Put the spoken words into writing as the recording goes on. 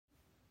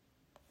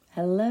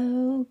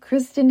Hello,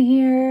 Kristen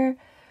here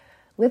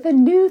with a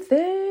new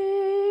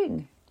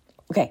thing.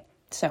 Okay,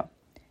 so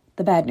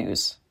the bad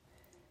news.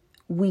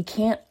 We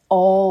can't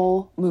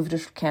all move to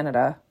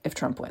Canada if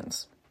Trump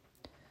wins.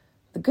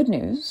 The good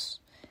news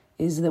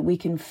is that we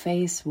can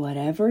face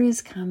whatever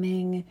is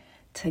coming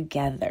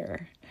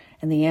together.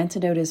 And the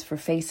antidote is for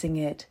facing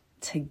it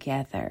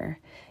together.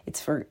 It's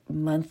for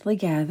monthly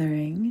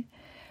gathering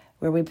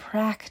where we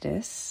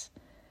practice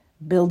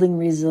building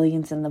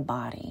resilience in the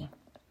body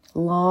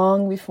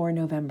long before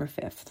November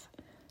 5th.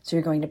 So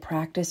you're going to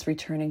practice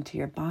returning to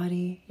your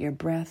body, your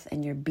breath,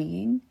 and your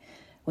being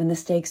when the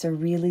stakes are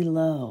really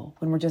low,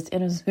 when we're just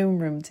in a Zoom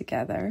room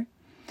together,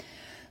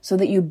 so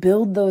that you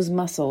build those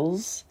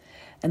muscles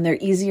and they're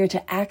easier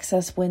to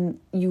access when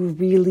you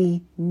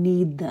really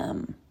need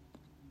them.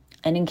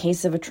 And in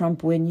case of a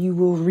Trump win, you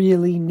will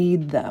really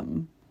need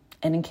them.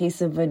 And in case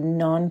of a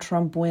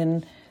non-Trump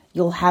win,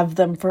 you'll have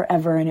them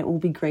forever and it will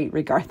be great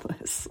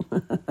regardless.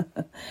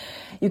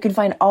 You can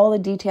find all the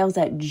details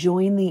at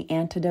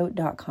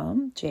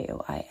jointheantidote.com,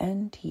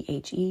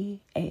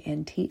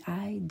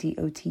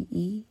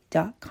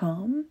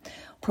 jointheantidote.com.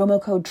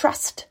 Promo code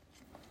TRUST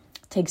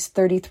takes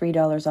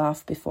 $33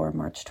 off before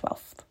March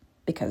 12th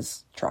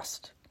because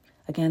trust.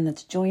 Again,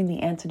 that's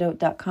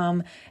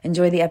jointheantidote.com.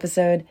 Enjoy the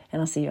episode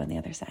and I'll see you on the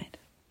other side.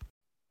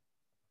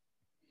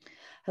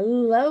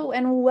 Hello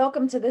and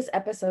welcome to this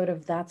episode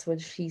of That's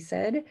What She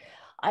Said.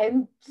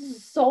 I'm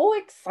so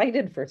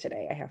excited for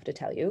today, I have to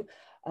tell you,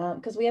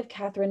 because we have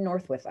Catherine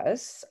North with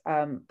us,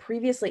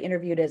 previously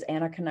interviewed as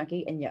Anna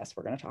Kanucky, and yes,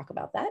 we're going to talk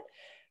about that.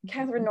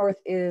 Catherine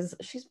North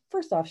she's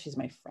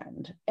my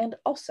friend, and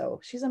also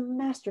she's a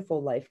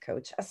masterful life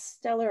coach, a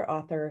stellar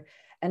author,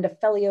 and a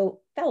fellow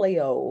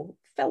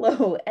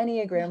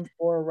Enneagram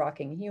 4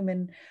 rocking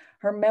human.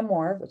 Her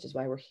memoir, which is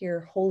why we're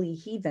here, Holy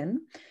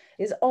Heathen,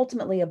 is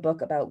ultimately a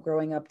book about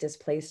growing up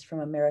displaced from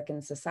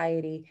American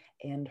society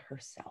and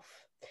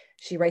herself.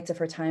 She writes of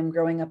her time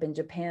growing up in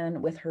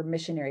Japan with her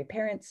missionary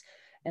parents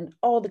and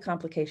all the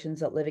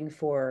complications that living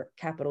for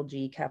capital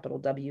G, capital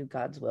W,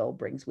 God's will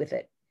brings with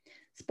it.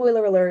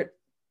 Spoiler alert,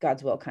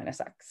 God's will kind of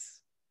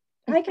sucks.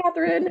 Hi,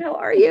 Catherine. How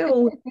are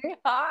you?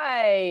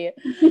 Hi.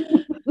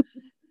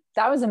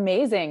 That was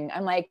amazing.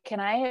 I'm like, can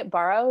I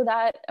borrow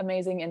that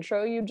amazing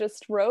intro you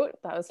just wrote?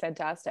 That was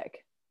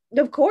fantastic.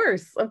 Of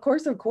course.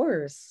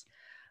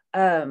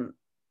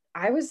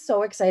 I was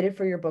so excited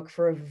for your book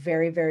for a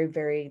very, very,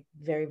 very,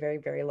 very, very,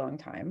 very long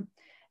time.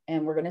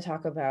 And we're going to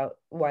talk about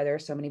why there are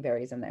so many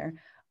berries in there.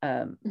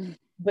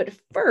 But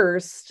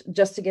first,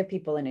 just to give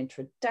people an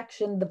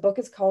introduction, the book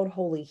is called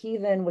Holy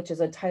Heathen, which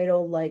is a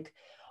title like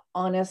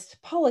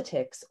honest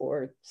politics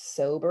or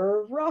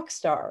sober rock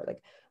star.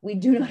 Like, we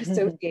do not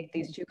associate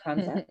these two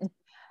concepts.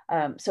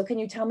 So can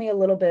you tell me a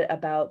little bit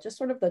about just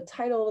sort of the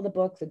title of the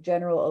book, the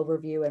general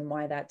overview, and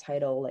why that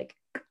title like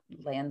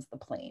lands the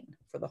plane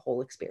for the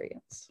whole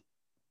experience?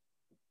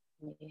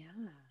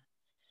 Yeah.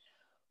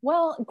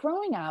 Well,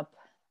 growing up,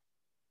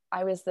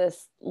 I was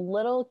this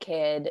little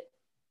kid.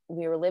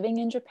 We were living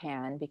in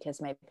Japan because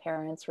my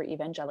parents were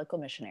evangelical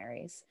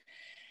missionaries.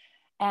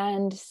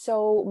 And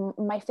so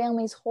my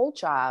family's whole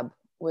job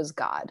was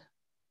God.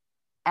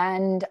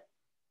 And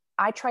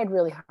I tried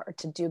really hard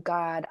to do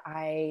God.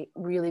 I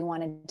really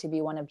wanted to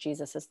be one of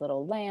Jesus's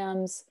little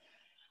lambs.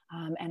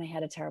 And I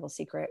had a terrible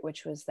secret,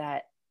 which was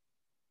that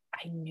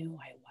I knew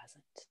I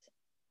wasn't.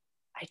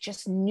 I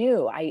just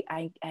knew.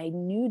 I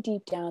knew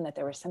deep down that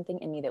there was something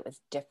in me that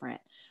was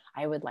different.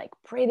 I would like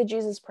pray the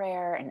Jesus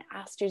prayer and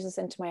ask Jesus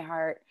into my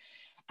heart.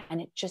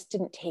 And it just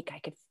didn't take. I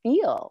could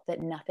feel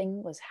that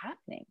nothing was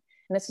happening.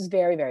 And this was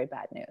very, very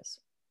bad news.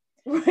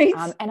 Right.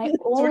 And I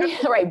only,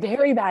 right,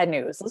 very bad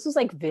news. This was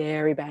like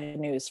very bad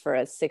news for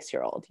a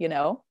 6-year-old,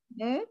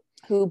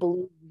 who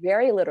believed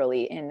very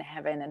literally in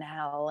heaven and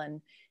hell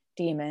and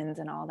demons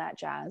and all that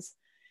jazz.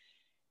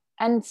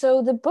 And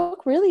so the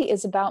book really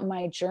is about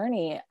my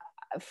journey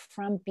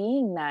from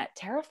being that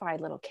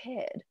terrified little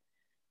kid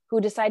who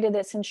decided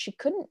that since she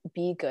couldn't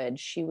be good,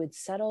 she would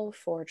settle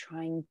for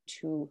trying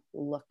to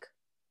look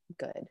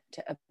good,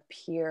 to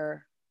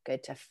appear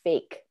good, to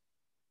fake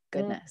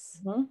goodness.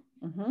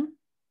 Mm-hmm.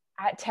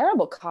 At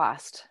terrible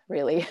cost,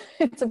 really.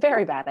 It's a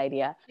very bad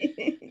idea.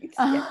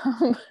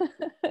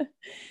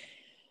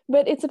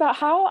 But it's about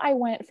how I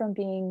went from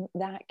being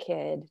that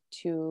kid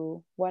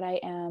to what I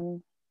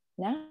am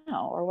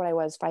now, or what I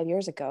was 5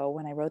 years ago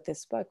when I wrote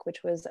this book,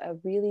 which was a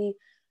really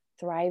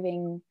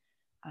thriving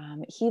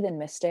heathen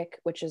mystic,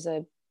 which is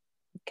a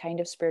kind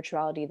of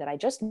spirituality that I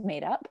just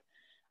made up.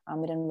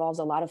 It involves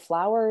a lot of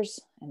flowers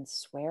and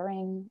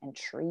swearing and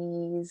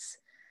trees,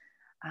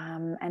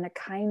 and a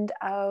kind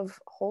of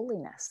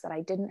holiness that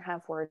I didn't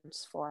have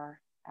words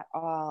for at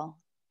all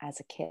as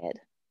a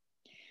kid.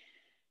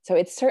 So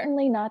it's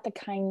certainly not the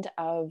kind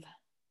of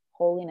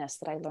holiness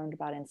that I learned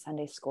about in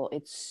Sunday school.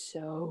 It's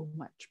so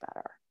much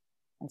better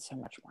and so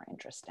much more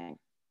interesting.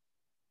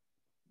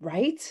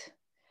 Right?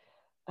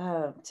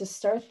 To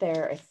start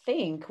there, I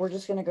think we're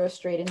just going to go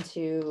straight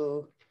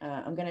into,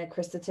 I'm going to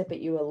Krista tip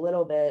at you a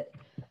little bit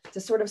to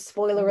sort of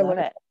spoiler alert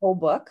the whole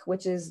book,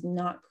 which is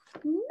not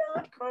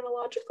not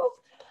chronological.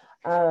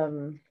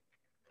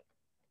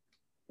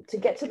 To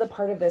get to the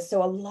part of this,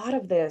 so a lot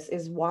of this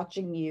is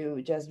watching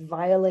you just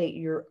violate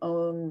your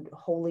own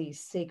holy,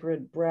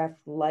 sacred breath,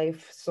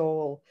 life,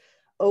 soul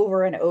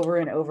over and over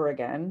and over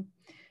again.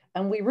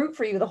 And we root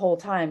for you the whole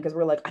time because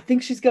we're like, I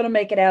think she's going to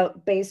make it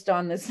out based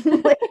on this.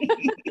 But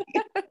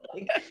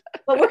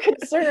we're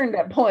concerned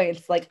at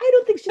points. Like, I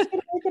don't think she's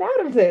going to make it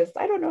out of this.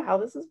 I don't know how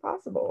this is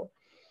possible.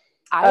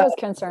 I was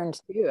concerned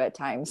too at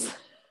times.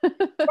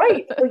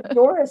 Right. So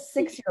you're a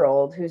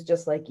 6-year-old who's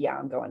just like, yeah,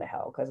 I'm going to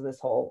hell because this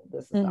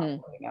is not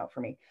working out for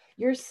me.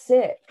 You're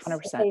 6.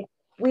 100%. Okay?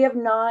 We have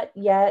not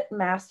yet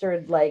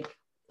mastered, like,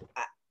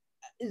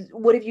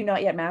 what have you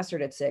not yet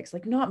mastered at 6?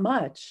 Like, not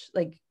much.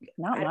 Like,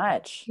 not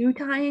much. Shoe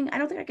tying. I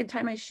don't think I could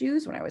tie my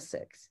shoes when I was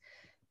 6.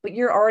 But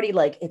you're already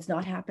like, it's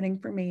not happening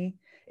for me.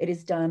 It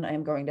is done. I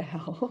am going to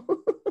hell.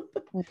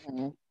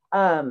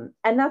 And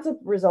that's a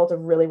result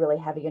of really, really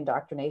heavy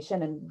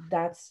indoctrination. And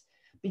that's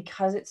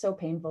because it's so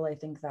painful. I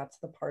think that's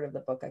the part of the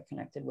book I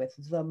connected with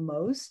the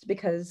most,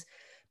 because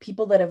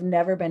people that have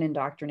never been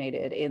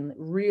indoctrinated in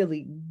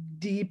really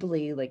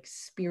deeply, like,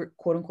 spirit,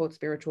 quote unquote,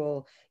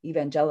 spiritual,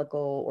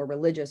 evangelical or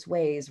religious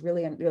ways,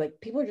 really, you're like,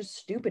 people are just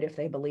stupid if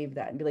they believe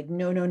that, and be like,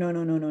 no, no, no,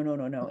 no, no, no, no,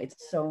 no, no.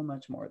 It's so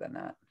much more than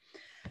that.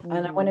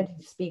 And I wanted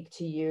to speak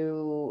to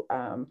you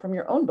from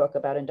your own book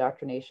about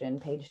indoctrination,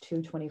 page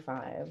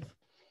 225.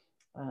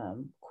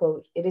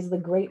 Quote, "It is the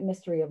great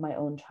mystery of my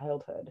own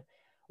childhood.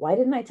 Why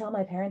didn't I tell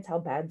my parents how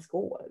bad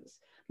school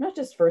was? Not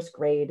just first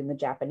grade in the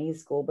Japanese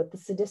school, but the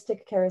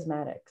sadistic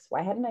charismatics.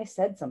 Why hadn't I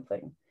said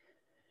something?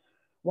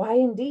 Why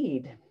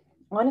indeed?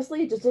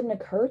 Honestly, it just didn't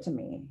occur to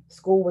me.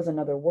 School was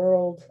another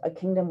world, a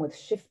kingdom with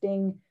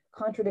shifting,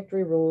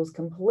 contradictory rules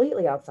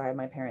completely outside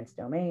my parents'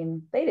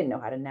 domain. They didn't know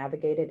how to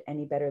navigate it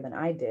any better than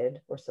I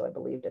did, or so I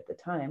believed at the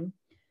time.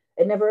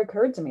 It never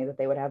occurred to me that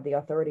they would have the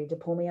authority to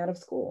pull me out of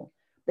school.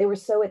 They were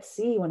so at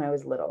sea when I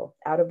was little,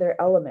 out of their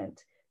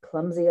element,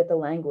 clumsy at the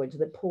language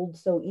that pulled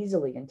so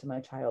easily into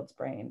my child's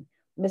brain,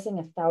 missing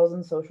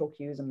 1,000 social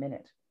cues a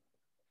minute.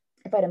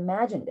 If I'd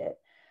imagined it,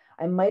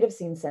 I might have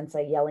seen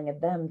Sensei yelling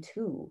at them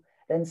too,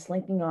 then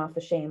slinking off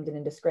ashamed and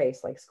in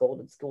disgrace like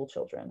scolded school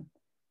children.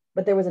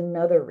 But there was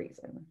another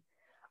reason.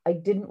 I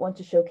didn't want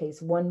to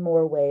showcase one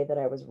more way that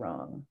I was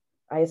wrong.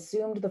 I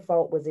assumed the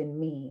fault was in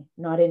me,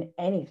 not in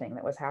anything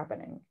that was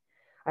happening.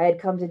 I had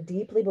come to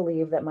deeply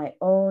believe that my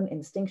own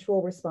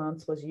instinctual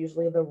response was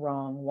usually the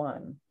wrong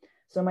one.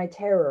 So my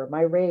terror,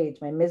 my rage,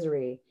 my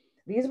misery,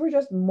 these were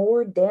just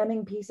more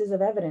damning pieces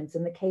of evidence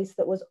in the case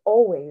that was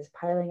always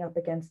piling up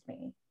against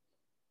me.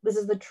 This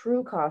is the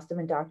true cost of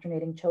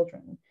indoctrinating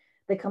children.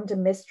 They come to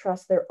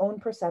mistrust their own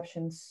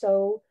perceptions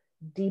so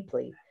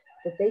deeply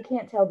that they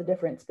can't tell the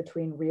difference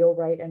between real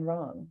right and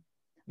wrong.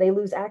 They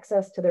lose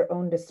access to their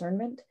own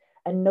discernment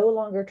and no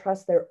longer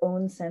trust their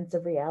own sense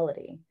of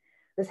reality.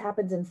 This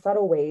happens in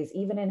subtle ways,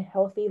 even in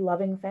healthy,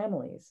 loving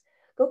families.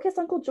 Go kiss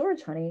Uncle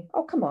George, honey.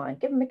 Oh, come on,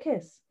 give him a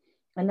kiss.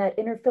 And that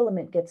inner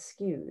filament gets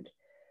skewed.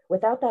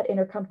 Without that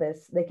inner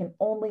compass, they can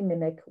only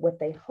mimic what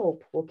they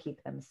hope will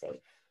keep them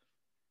safe.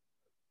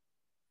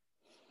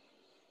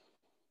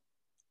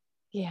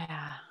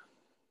 Yeah.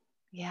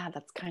 Yeah,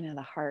 that's kind of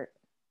the heart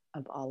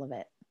of all of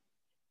it.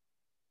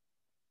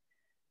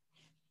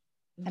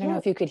 I don't know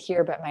if you could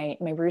hear, but my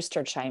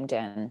rooster chimed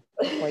in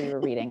while you were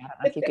reading. I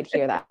don't know if you could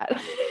hear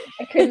that.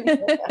 I couldn't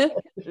hear that.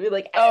 Really,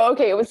 like, oh,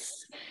 okay. It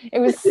was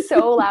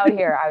so loud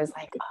here. I was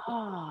like,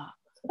 oh.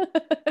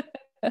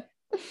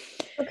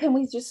 So can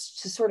we just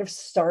sort of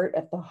start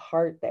at the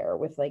heart there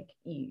with, like,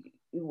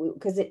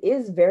 because it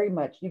is very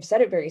much, you've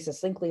said it very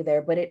succinctly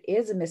there, but it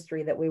is a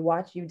mystery that we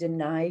watch you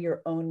deny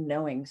your own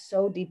knowing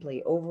so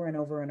deeply over and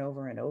over and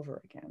over and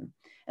over again.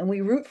 And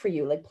we root for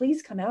you, like,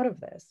 please come out of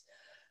this.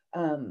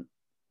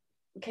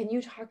 Can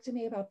you talk to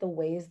me about the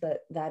ways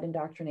that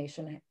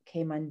indoctrination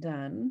came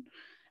undone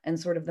and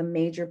sort of the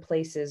major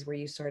places where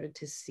you started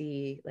to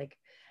see, like,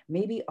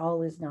 maybe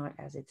all is not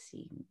as it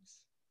seems?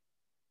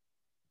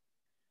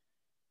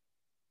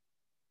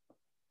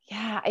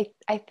 Yeah,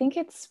 I think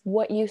it's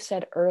what you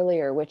said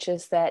earlier, which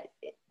is that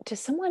to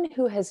someone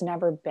who has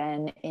never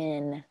been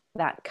in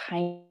that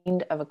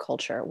kind of a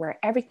culture where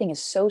everything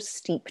is so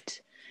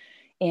steeped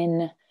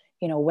in,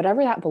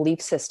 whatever that belief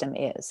system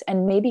is,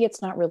 and maybe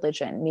it's not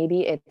religion,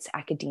 maybe it's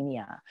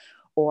academia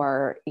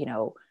or,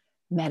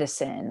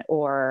 medicine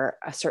or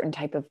a certain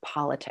type of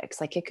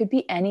politics. Like, it could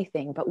be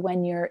anything, but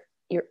when you're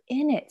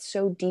in it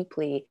so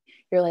deeply,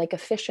 you're like a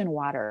fish in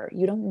water.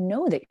 You don't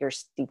know that you're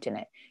steeped in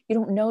it. You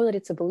don't know that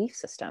it's a belief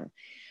system.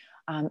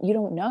 You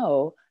don't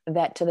know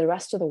that to the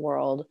rest of the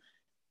world,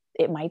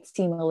 it might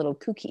seem a little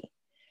kooky,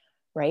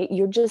 right?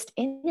 You're just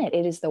in it.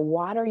 It is the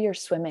water you're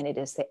swimming. It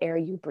is the air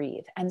you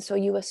breathe. And so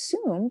you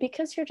assume,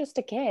 because you're just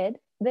a kid,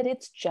 that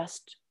it's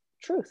just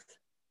truth.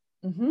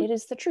 Mm-hmm. It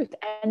is the truth.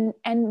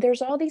 And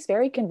there's all these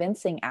very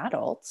convincing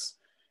adults,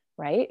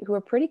 right, who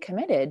are pretty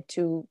committed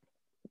to,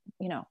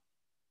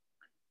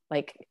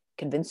 like,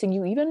 convincing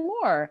you even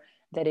more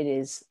that it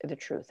is the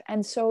truth.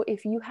 And so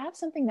if you have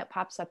something that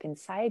pops up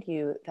inside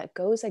you that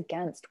goes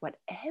against what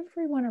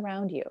everyone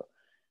around you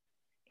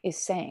is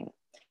saying,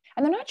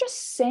 And they're not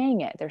just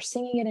saying it, they're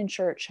singing it in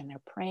church and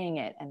they're praying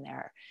it. And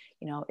they're,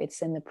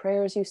 it's in the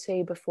prayers you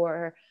say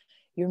before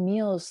your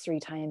meals 3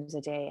 times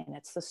a day. And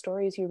it's the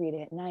stories you read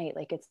at night.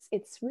 Like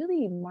it's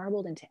really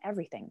marbled into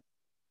everything.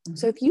 Mm-hmm.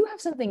 So if you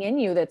have something in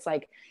you that's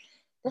like,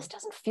 this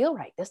doesn't feel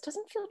right, this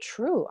doesn't feel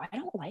true, I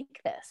don't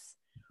like this.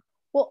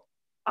 Well,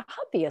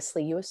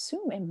 obviously you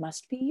assume it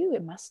must be you.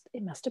 It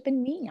must have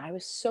been me. I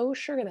was so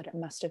sure that it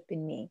must have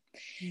been me.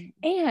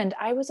 Mm-hmm. And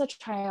I was a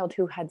child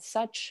who had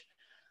such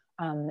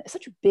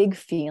big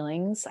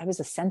feelings. I was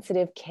a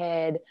sensitive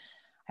kid.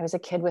 I was a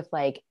kid with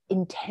like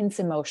intense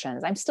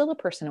emotions. I'm still a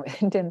person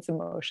with intense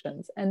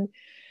emotions. And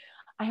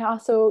I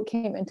also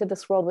came into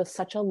this world with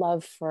such a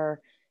love for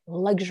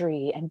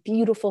luxury and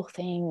beautiful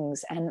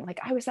things. And like,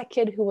 I was that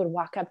kid who would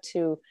walk up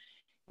to,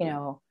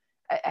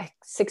 a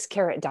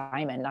 6-carat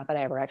diamond. Not that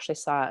I ever actually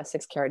saw a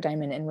 6-carat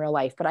diamond in real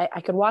life, but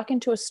I could walk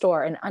into a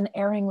store and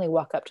unerringly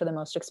walk up to the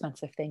most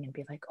expensive thing and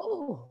be like,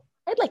 oh,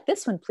 I'd like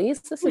this one,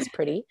 please. This is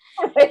pretty,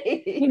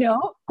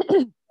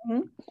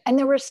 And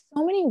there were so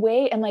many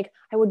ways. And like,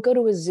 I would go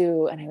to a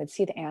zoo and I would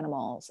see the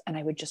animals and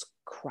I would just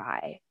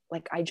cry.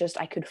 Like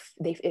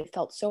it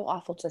felt so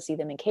awful to see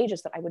them in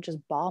cages that I would just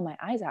bawl my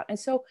eyes out. And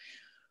so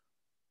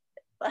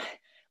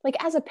like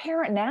as a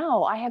parent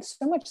now, I have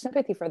so much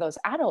sympathy for those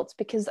adults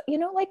because,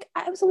 like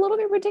I was a little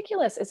bit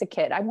ridiculous as a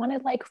kid. I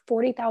wanted like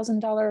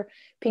 $40,000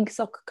 pink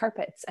silk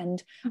carpets.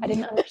 And I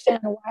didn't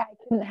understand why I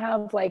couldn't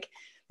have like,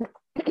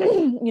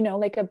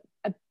 like a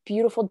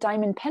beautiful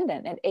diamond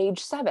pendant at age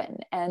 7.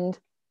 And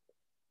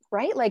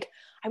right, like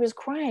I was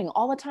crying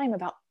all the time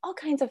about all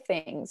kinds of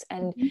things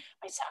and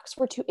my socks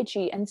were too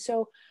itchy. And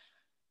so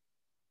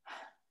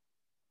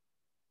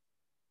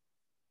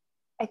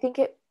I think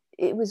it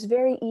was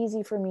very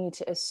easy for me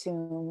to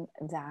assume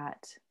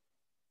that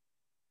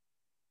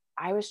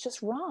I was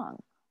just wrong.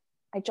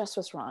 I just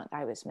was wrong.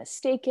 I was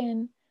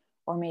mistaken,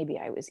 or maybe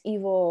I was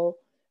evil,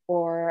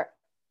 or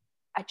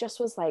I just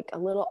was like a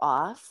little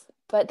off,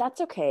 but that's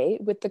okay.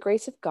 With the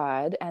grace of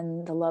God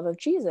and the love of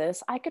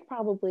Jesus, I could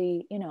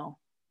probably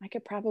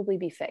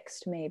be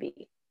fixed,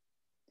 maybe.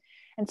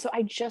 And so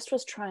I just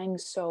was trying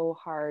so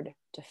hard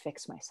to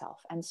fix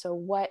myself. And so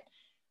what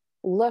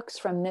looks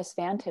from this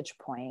vantage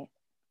point,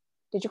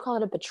 did you call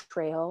it a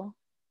betrayal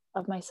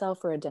of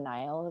myself or a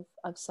denial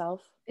of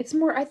self?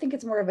 I think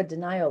it's more of a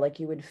denial.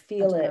 Like you would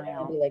feel it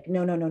and be like,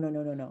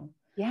 no.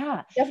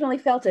 Yeah. I definitely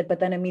felt it,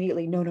 but then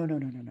immediately, no.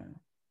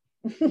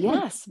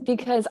 Yes,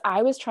 because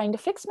I was trying to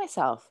fix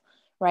myself,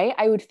 right?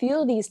 I would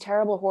feel these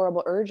terrible,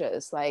 horrible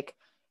urges like,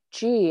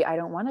 gee, I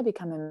don't want to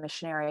become a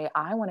missionary.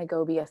 I want to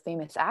go be a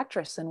famous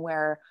actress and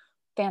wear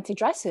fancy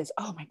dresses.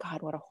 Oh my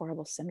God, what a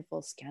horrible,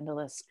 sinful,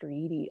 scandalous,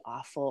 greedy,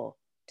 awful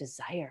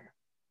desire.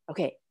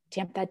 Okay,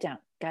 tamp that down.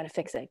 Got to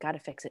fix it.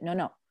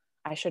 No.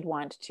 I should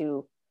want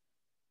to,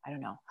 I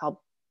don't know,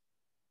 help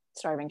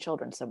starving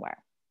children somewhere.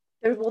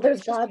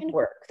 There's God's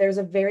work. There's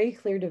a very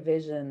clear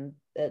division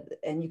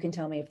and you can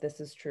tell me if this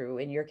is true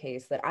in your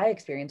case, that I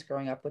experienced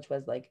growing up, which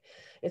was like,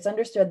 it's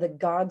understood that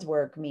God's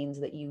work means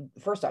that you,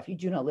 first off, you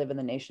do not live in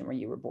the nation where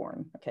you were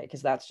born. Okay.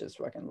 Cause that's just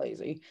fucking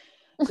lazy.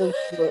 So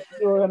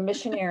you're a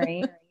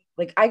missionary.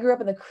 Like I grew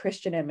up in the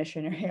Christian and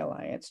Missionary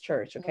Alliance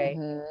Church. Okay.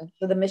 Mm-hmm.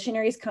 So the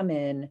missionaries come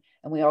in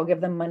and we all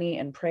give them money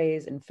and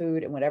praise and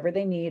food and whatever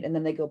they need. And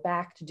then they go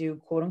back to do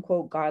quote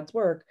unquote God's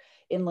work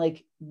in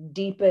like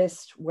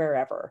deepest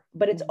wherever,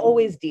 but it's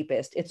always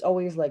deepest. It's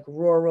always like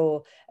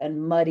rural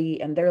and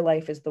muddy and their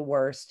life is the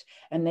worst.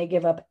 And they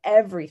give up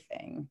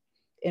everything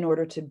in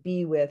order to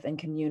be with and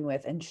commune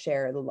with and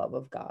share the love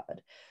of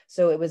God.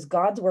 So it was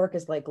God's work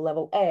is like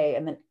level A,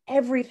 and then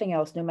everything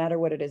else, no matter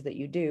what it is that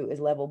you do,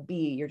 is level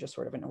B. You're just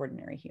sort of an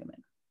ordinary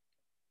human.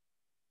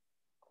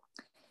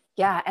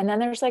 Yeah. And then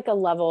there's like a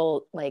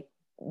level like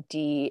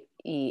D,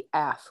 E,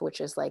 F,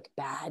 which is like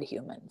bad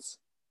humans.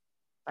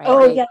 Right?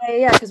 Oh, like,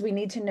 yeah. Because we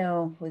need to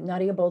know.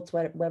 Nadia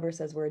Bolz-Weber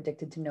says we're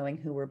addicted to knowing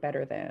who we're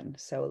better than.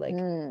 So like,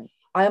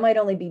 I might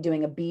only be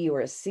doing a B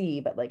or a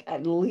C, but like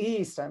at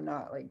least I'm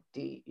not like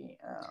D, E,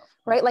 F.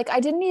 Right. Like I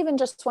didn't even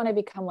just want to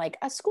become like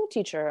a school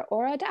teacher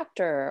or a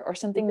doctor or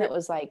something that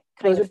was like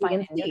kind of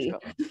fine and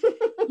neutral.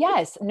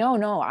 Yes.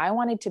 No. I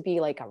wanted to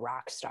be like a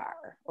rock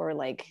star or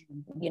like,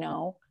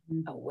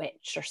 a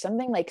witch or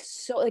something like,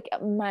 so like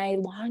my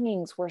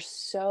longings were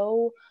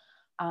so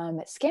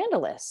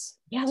scandalous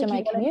to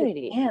my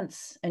community. To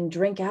dance and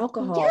drink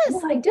alcohol.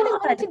 Yes, I did. I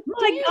wanted to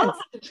dance.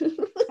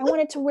 I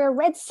wanted to wear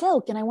red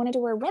silk and I wanted to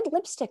wear red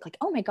lipstick. Like,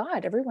 oh my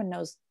God, everyone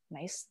knows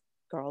nice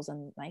girls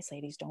and nice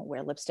ladies don't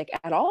wear lipstick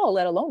at all,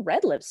 let alone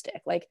red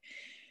lipstick. Like,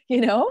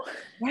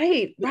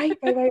 Right.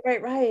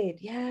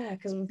 Yeah,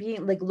 because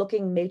being like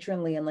looking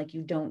matronly and like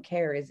you don't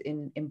care is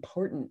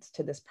important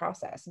to this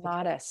process.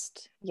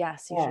 Modest.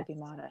 Yes, you should be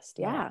modest.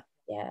 Yeah.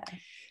 Yeah.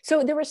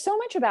 So there was so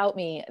much about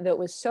me that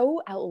was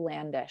so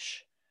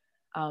outlandish,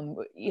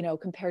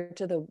 compared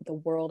to the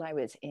world I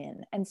was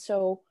in. And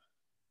so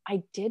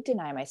I did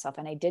deny myself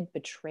and I did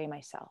betray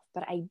myself,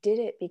 but I did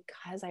it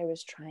because I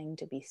was trying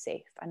to be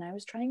safe and I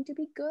was trying to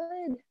be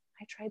good.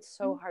 I tried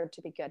so hard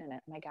to be good in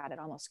it. My God, it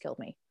almost killed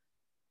me.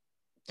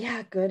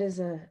 Yeah, good is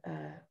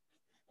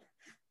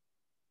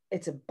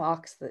it's a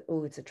box that,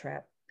 oh, it's a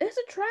trap. It's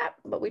a trap,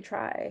 but we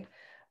try.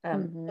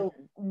 So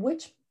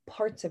which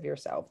parts of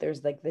yourself,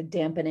 there's like the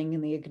dampening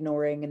and the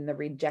ignoring and the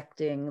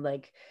rejecting,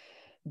 like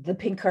the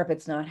pink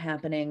carpet's not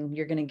happening,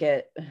 you're going to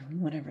get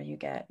whatever you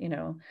get,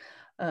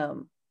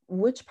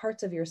 which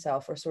parts of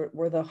yourself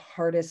were the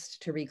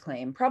hardest to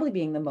reclaim, probably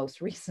being the most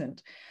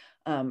recent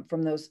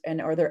from those? And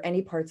are there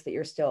any parts that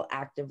you're still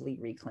actively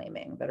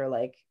reclaiming that are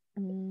like,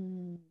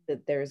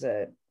 that there's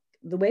the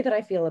way that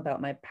I feel about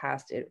my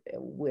past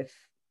with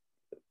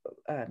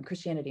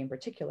Christianity in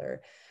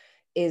particular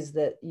is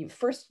that you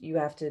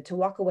have to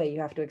walk away,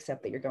 you have to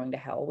accept that you're going to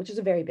hell, which is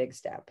a very big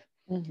step.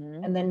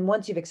 And then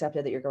once you've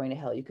accepted that you're going to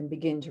hell, you can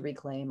begin to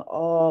reclaim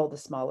all the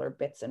smaller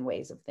bits and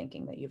ways of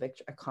thinking that you've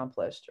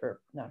accomplished, or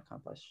not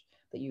accomplished,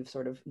 that you've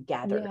sort of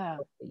gathered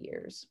over the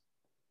years.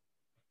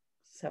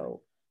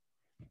 So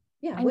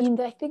yeah, I mean,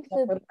 I think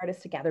the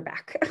hardest to gather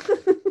back.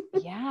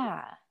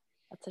 Yeah,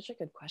 that's such a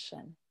good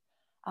question.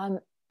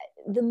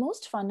 The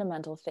most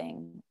fundamental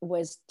thing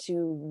was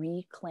to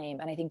reclaim,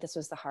 and I think this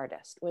was the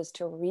hardest, was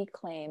to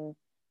reclaim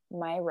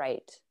my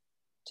right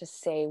to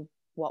say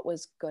what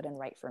was good and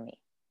right for me,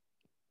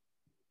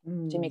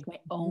 to make my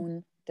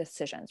own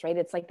decisions, right?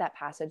 It's like that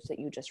passage that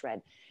you just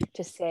read,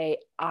 to say,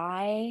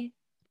 I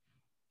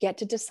get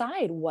to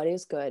decide what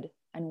is good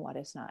and what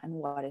is not, and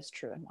what is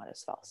true and what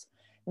is false.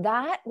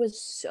 That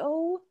was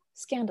so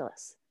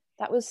scandalous.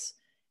 That was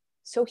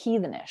so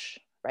heathenish,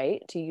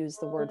 right? To use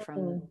the word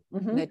from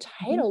the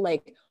title,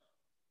 like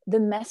the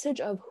message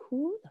of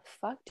who the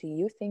fuck do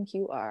you think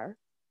you are,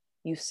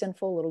 you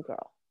sinful little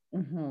girl,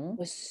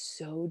 was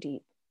so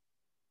deep.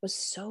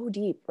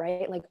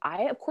 Right? Like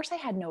of course I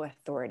had no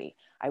authority.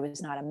 I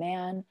was not a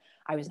man.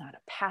 I was not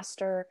a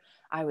pastor.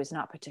 I was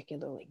not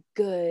particularly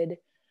good.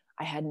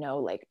 I had no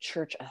like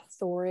church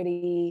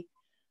authority.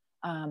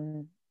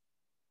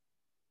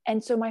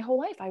 And so my whole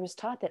life I was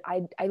taught that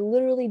I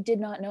literally did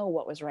not know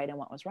what was right and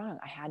what was wrong.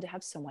 I had to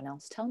have someone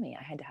else tell me.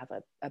 I had to have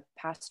a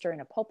pastor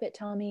in a pulpit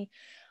tell me.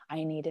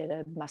 I needed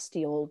a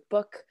musty old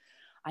book.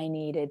 I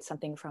needed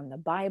something from the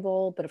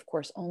Bible, but of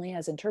course only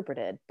as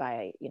interpreted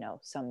by,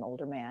 some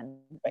older man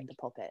in the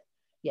pulpit.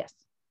 Yes.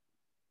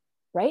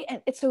 Right.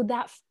 And so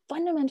that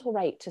fundamental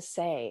right to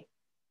say,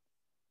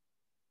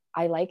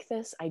 I like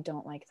this, I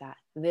don't like that.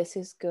 This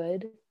is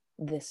good,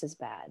 this is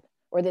bad.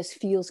 Or this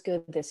feels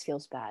good, this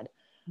feels bad.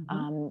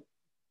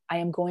 I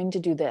am going to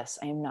do this,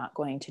 I am not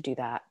going to do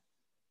that.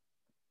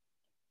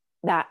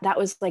 That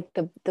was like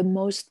the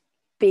most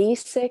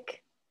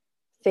basic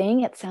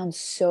thing. It sounds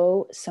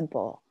so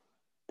simple,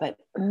 but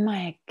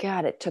my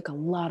God, it took a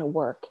lot of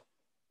work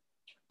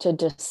to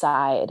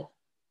decide,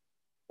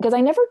 because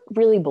I never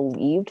really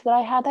believed that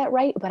I had that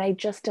right, but I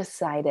just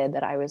decided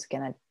that I was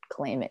going to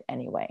claim it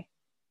anyway.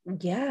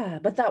 Yeah,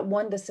 but that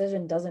one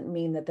decision doesn't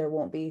mean that there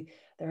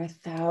are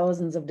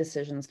thousands of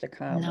decisions to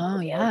come. No,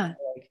 yeah.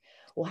 Like,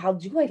 well, how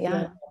do I feel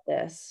about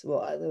this?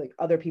 Well, like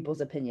other people's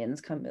opinions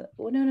come.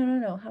 Well,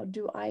 no. How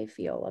do I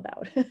feel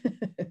about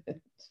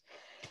it?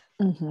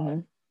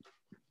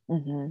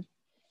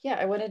 Yeah,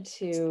 I wanted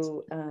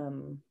to.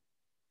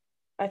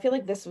 I feel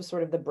like this was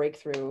sort of the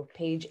breakthrough.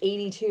 Page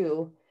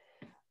 82.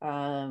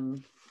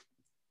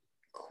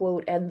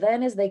 Quote, and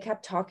then as they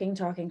kept talking,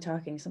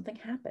 something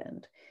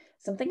happened.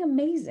 Something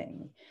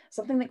amazing,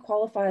 something that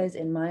qualifies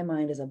in my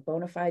mind as a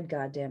bona fide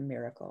goddamn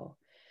miracle.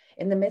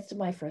 In the midst of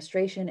my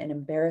frustration and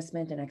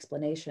embarrassment and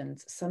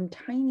explanations, some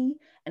tiny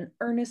and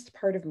earnest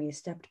part of me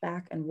stepped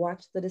back and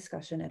watched the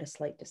discussion at a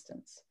slight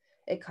distance.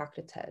 It cocked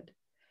its head.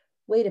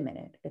 Wait a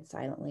minute, it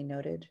silently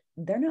noted.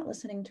 They're not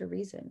listening to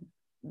reason.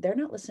 They're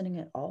not listening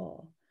at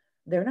all.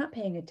 They're not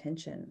paying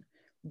attention.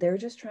 They're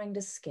just trying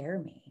to scare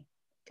me.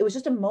 It was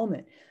just a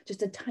moment,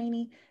 just a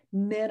tiny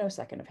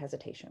nanosecond of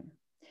hesitation.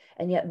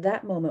 And yet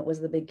that moment was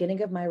the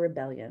beginning of my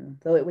rebellion,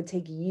 though it would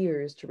take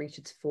years to reach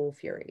its full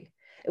fury.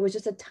 It was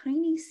just a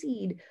tiny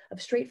seed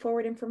of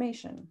straightforward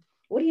information.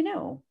 What do you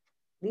know?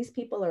 These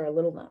people are a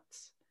little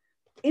nuts.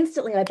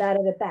 Instantly, I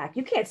batted it back.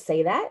 You can't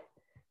say that.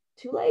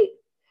 Too late.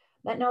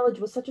 That knowledge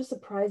was such a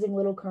surprising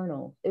little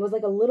kernel. It was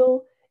like a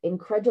little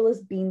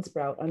incredulous bean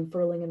sprout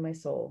unfurling in my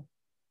soul.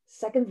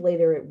 Seconds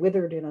later, it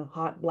withered in a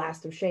hot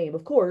blast of shame,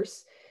 of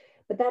course.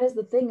 But that is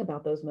the thing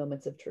about those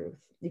moments of truth.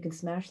 You can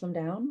smash them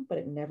down, but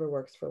it never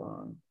works for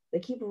long. They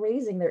keep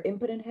raising their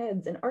impotent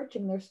heads and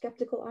arching their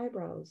skeptical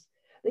eyebrows.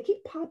 They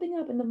keep popping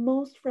up in the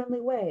most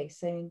friendly way,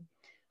 saying,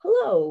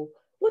 hello,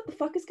 what the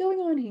fuck is going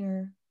on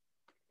here?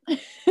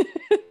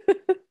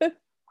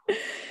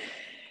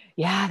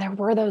 Yeah, there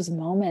were those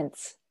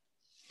moments.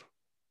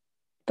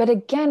 But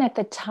again, at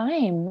the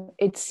time,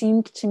 it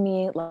seemed to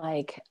me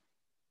like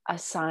a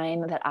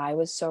sign that I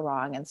was so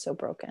wrong and so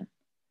broken.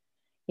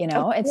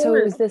 And so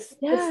it was this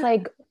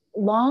like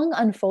long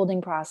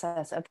unfolding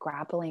process of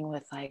grappling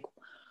with like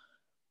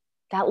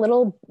that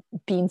little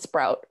bean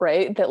sprout,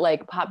 right? That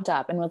like popped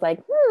up and was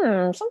like,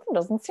 something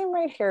doesn't seem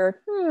right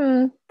here.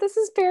 This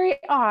is very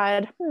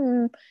odd.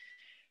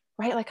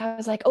 Right? Like I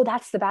was like, oh,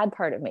 that's the bad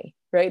part of me,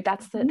 right?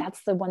 That's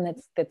the one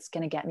that's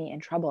going to get me in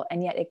trouble.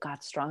 And yet it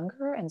got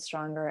stronger and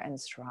stronger and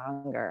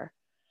stronger.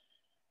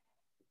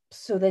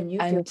 So then you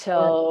feel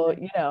until,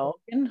 you know,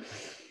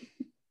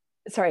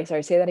 sorry,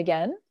 say that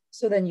again.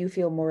 So then you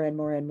feel more and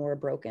more and more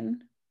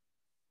broken.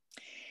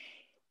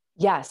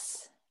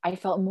 Yes, I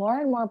felt more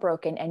and more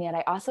broken. And yet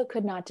I also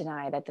could not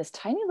deny that this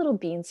tiny little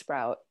bean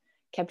sprout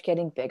kept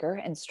getting bigger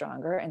and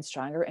stronger and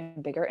stronger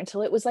and bigger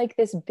until it was like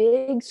this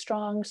big,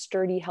 strong,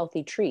 sturdy,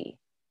 healthy tree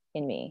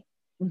in me.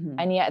 Mm-hmm.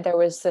 And yet there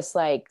was this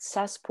like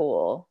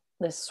cesspool,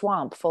 this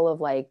swamp full of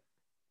like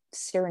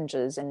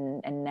syringes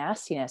and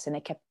nastiness. And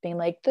it kept being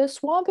like, the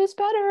swamp is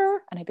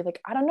better. And I'd be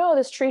like, I don't know,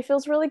 this tree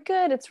feels really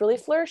good. It's really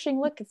flourishing.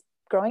 Look, it's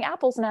growing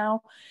apples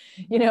now,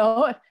 you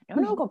know,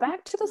 no, go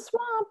back to the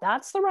swamp.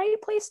 That's the right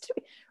place to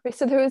be. Right.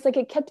 So there was like,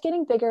 it kept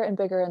getting bigger and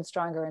bigger and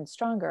stronger and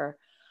stronger.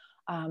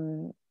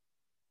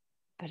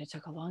 But it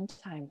took a long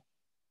time.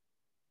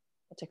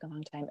 It took a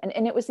long time.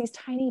 And it was these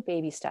tiny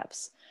baby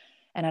steps.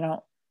 And I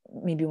don't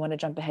maybe want to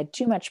jump ahead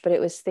too much, but it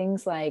was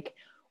things like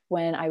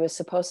when I was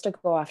supposed to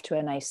go off to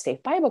a nice,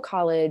 safe Bible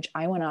college,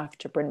 I went off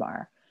to Bryn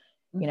Mawr,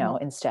 you know,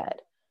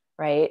 instead.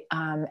 Right.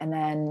 And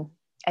then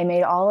I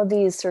made all of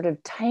these sort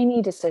of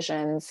tiny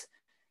decisions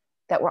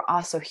that were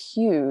also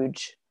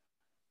huge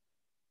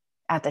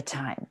at the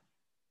time.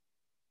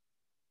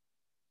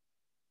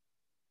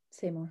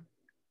 Say more.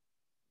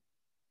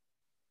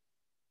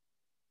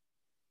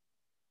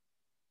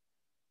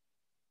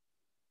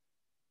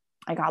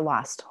 I got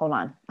lost. Hold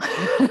on. I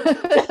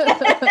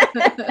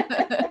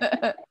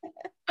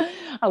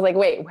was like,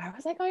 wait, where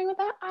was I going with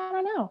that? I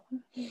don't know.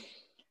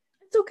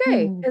 It's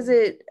okay. Because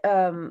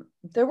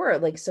there were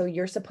like, so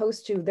you're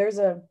supposed to, there's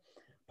a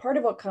part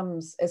of what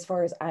comes, as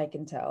far as I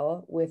can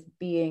tell, with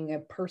being a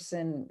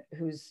person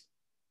whose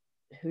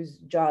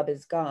job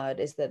is God,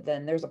 is that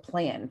then there's a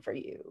plan for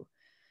you.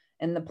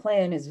 And the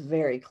plan is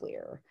very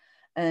clear.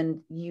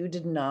 And you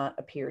did not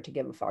appear to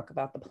give a fuck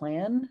about the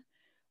plan.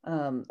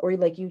 Or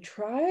like you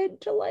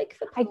tried to like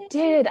the plan. I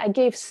did. I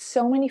gave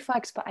so many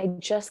fucks, but I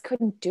just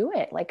couldn't do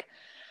it. Like,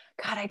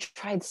 God, I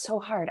tried so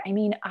hard. I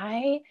mean,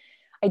 I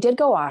did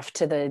go off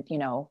to the, you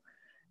know,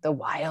 the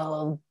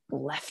wild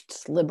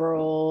left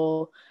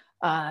liberal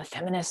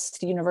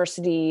feminist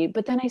university,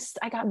 but then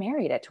I got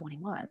married at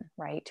 21,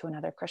 right, to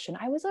another Christian.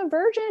 I was a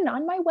virgin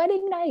on my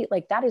wedding night.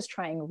 Like, that is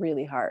trying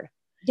really hard.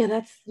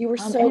 Yeah, you were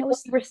you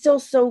were still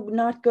so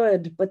not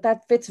good, but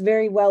that fits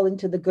very well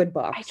into the good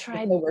box. I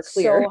tried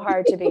so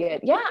hard to be good.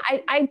 Yeah,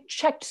 I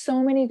checked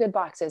so many good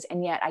boxes,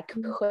 and yet I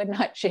could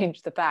not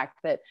change the fact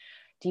that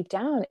deep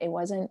down it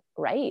wasn't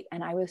right.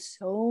 And I was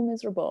so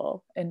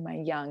miserable in my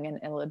young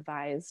and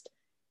ill-advised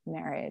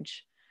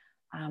marriage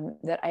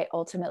that I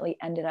ultimately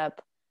ended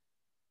up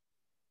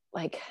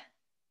like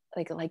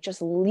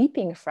just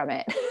leaping from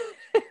it.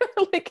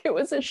 Like it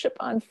was a ship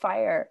on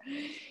fire,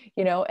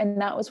 you know.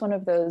 And that was one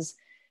of those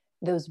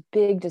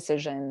big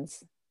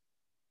decisions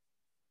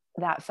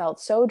that felt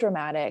so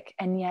dramatic,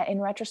 and yet in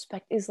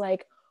retrospect is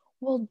like,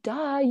 well,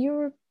 duh, you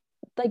were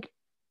like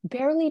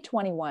barely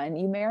 21,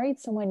 you married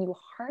someone you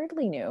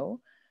hardly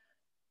knew,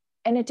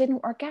 and it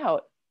didn't work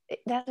out.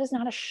 That is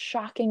not a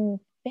shocking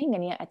thing,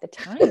 and yet at the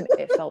time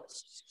it felt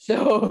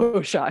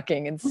so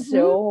shocking and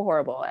so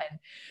horrible. And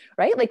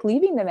right, like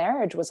leaving the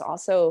marriage was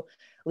also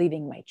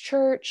leaving my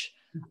church,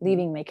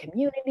 leaving my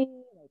community,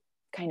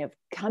 kind of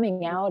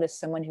coming out as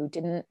someone who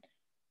didn't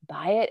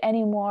buy it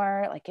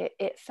anymore. Like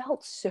it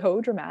felt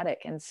so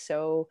dramatic and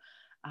so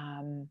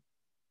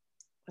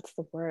what's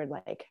the word,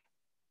 like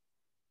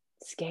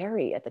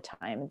scary at the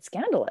time, and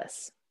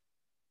scandalous.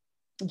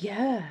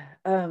 Yeah.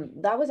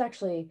 That was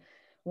actually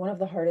one of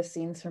the hardest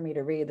scenes for me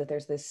to read, that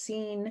there's this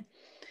scene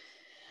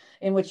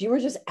in which you were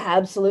just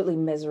absolutely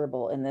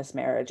miserable in this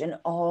marriage, and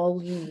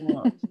all you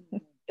want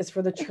is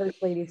for the church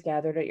ladies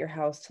gathered at your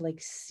house to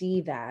like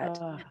see that,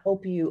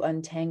 help you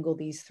untangle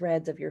these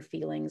threads of your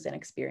feelings and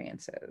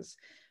experiences.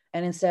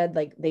 And instead,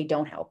 like, they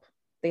don't help.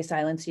 They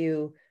silence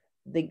you.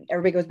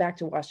 Everybody goes back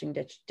to washing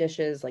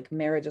dishes. Like,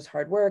 marriage is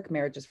hard work.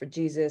 Marriage is for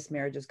Jesus.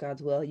 Marriage is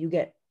God's will. You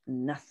get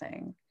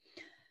nothing.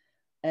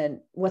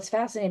 And what's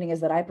fascinating is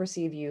that I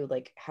perceive you,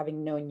 like,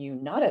 having known you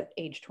not at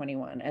age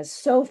 21, as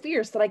so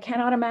fierce that I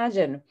cannot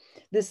imagine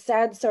this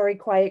sad, sorry,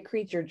 quiet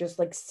creature just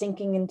like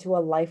sinking into a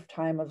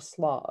lifetime of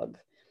slog.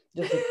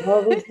 Just like,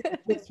 well,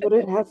 this is what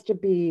it has to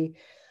be.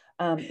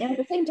 And at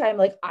the same time,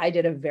 like, I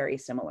did a very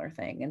similar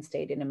thing and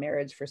stayed in a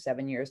marriage for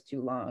 7 years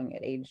too long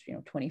at age,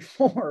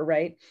 24,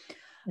 right?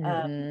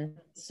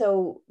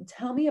 So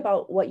tell me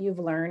about what you've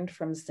learned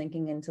from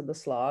sinking into the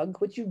slog,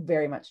 which you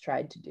very much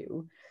tried to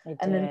do.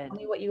 And then tell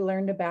me what you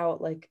learned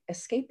about like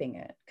escaping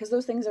it, because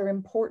those things are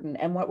important.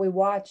 And what we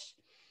watch,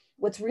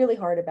 what's really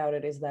hard about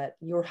it is that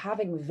you're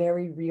having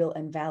very real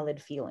and valid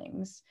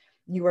feelings.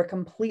 You are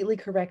completely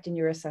correct in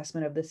your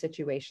assessment of the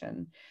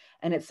situation.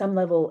 And at some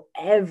level,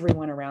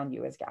 everyone around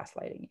you is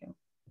gaslighting you.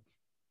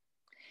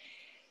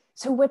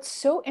 So what's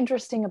so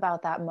interesting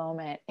about that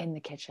moment in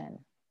the kitchen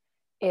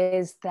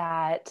is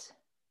that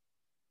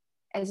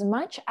as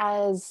much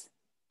as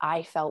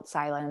I felt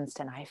silenced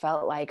and I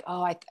felt like,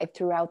 oh, I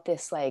threw out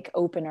this like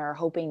opener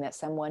hoping that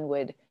someone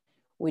would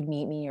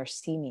meet me or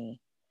see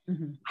me,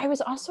 I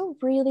was also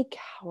really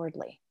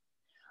cowardly.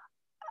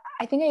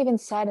 I think I even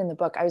said in the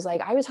book, I was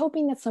like, I was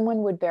hoping that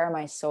someone would bear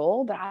my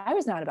soul, but I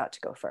was not about to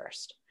go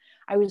first.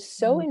 I was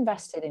so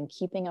invested in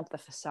keeping up the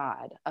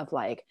facade of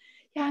like,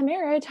 yeah,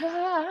 marriage, ha,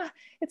 ha, ha.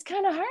 It's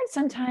kind of hard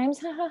sometimes,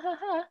 ha, ha, ha,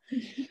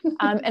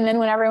 ha. And then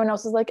when everyone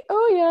else is like,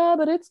 oh yeah,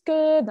 but it's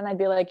good, then I'd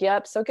be like,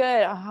 yep, so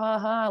good, ha,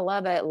 ha,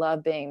 love it,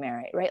 love being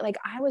married, right? Like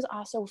I was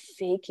also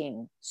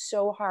faking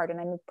so hard, and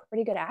I'm a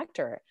pretty good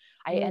actor.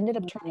 I ended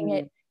up turning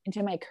it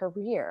into my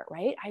career,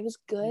 right? I was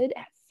good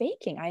at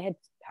faking. I had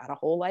a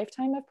whole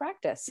lifetime of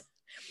practice.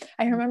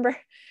 I remember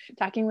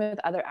talking with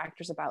other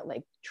actors about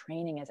like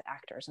training as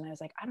actors. And I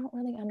was like, I don't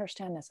really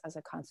understand this as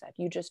a concept.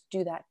 You just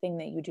do that thing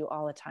that you do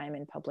all the time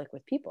in public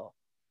with people.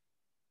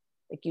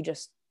 Like you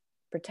just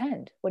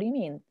pretend. What do you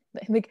mean?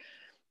 Like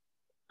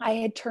I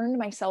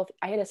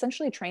had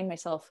essentially trained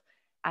myself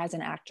as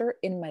an actor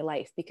in my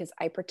life because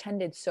I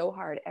pretended so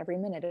hard every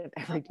minute of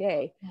every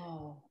day.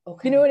 Oh,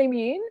 okay. You know what I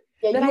mean?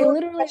 Yeah, that I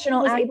literally was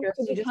able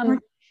to become,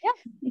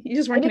 you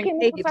just weren't I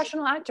became a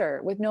professional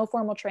actor with no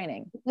formal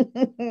training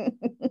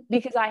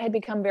because I had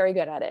become very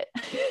good at it.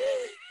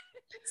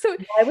 So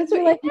why was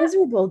your life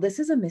miserable? This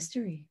is a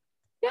mystery.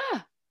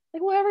 Yeah.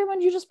 Like, well,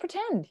 everyone, you just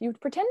pretend. You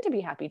pretend to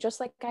be happy, just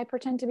like I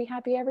pretend to be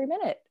happy every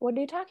minute. What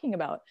are you talking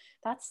about?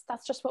 That's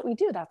just what we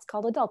do. That's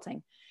called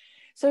adulting.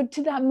 So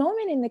to that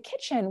moment in the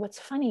kitchen, what's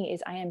funny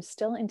is I am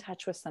still in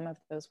touch with some of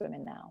those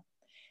women now.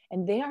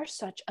 And they are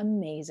such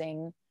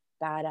amazing,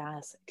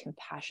 badass,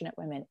 compassionate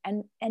women.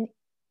 And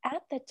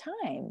at the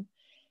time,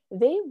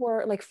 they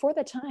were like, for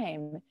the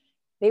time,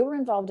 they were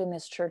involved in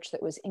this church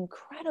that was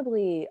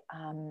incredibly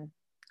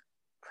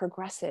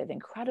progressive,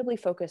 incredibly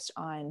focused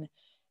on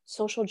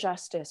social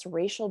justice,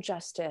 racial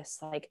justice.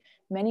 Like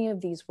many of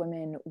these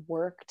women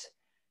worked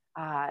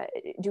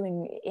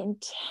doing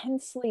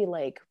intensely,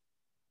 like,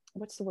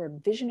 what's the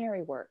word,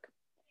 visionary work.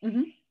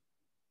 Mm-hmm.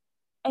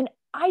 And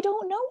I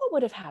don't know what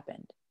would have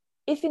happened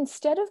if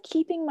instead of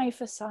keeping my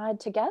facade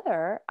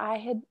together,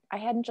 I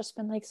hadn't just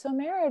been like, so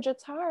marriage,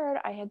 it's hard.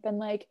 I had been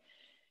like,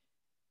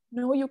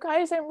 no, you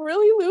guys, I'm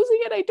really losing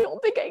it. I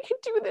don't think I can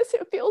do this.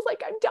 It feels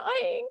like I'm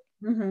dying.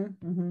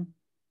 Mm-hmm. Mm-hmm.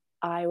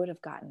 I would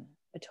have gotten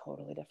a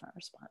totally different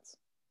response.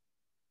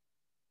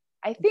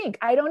 I think,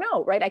 I don't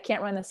know, right? I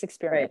can't run this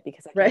experiment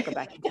because I can't go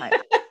back in time,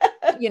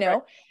 you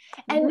know?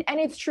 And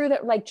it's true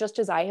that like, just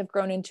as I have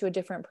grown into a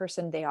different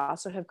person, they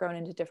also have grown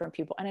into different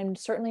people. And I'm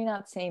certainly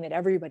not saying that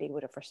everybody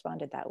would have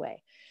responded that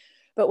way.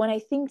 But when I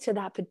think to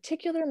that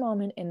particular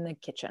moment in the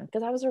kitchen,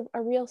 because that was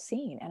a real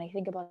scene, and I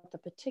think about the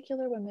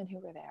particular women who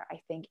were there,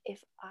 I think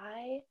if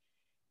I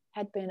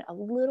had been a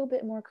little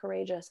bit more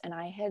courageous and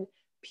I had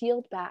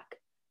peeled back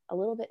a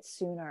little bit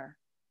sooner,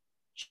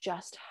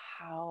 just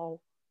how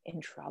in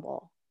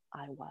trouble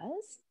I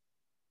was,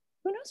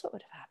 who knows what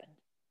would have happened.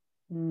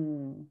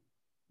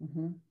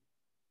 Mm-hmm.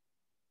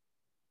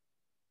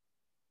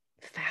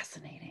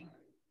 Fascinating.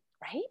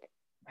 Right?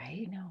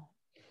 Right.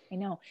 I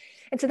know.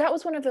 And so that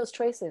was one of those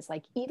choices.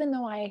 Like, even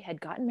though I had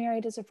gotten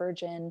married as a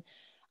virgin,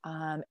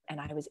 and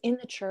I was in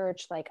the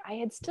church, like I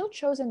had still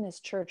chosen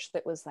this church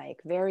that was like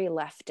very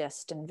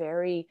leftist and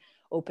very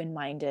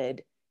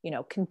open-minded, you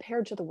know,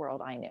 compared to the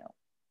world I knew.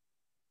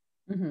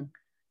 Mm-hmm.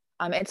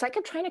 It's like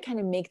I'm trying to kind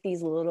of make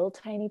these little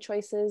tiny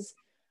choices,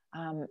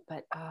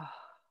 but I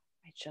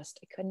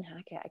couldn't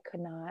hack it. I could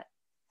not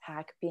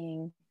hack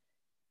being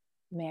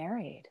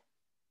married.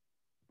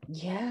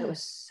 Yeah. It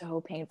was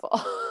so painful.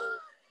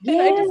 Yeah.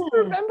 And I just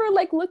remember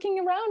like looking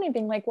around and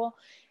being like, well,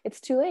 it's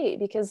too late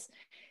because,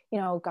 you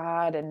know,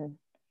 God and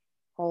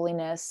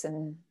holiness,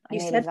 and I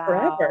made a vow.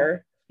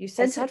 Forever. You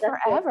said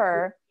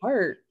forever.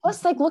 Heart.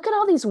 Plus, like, look at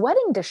all these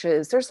wedding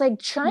dishes. There's like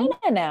China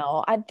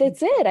now.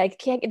 That's it. I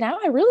can't, now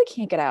I really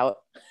can't get out.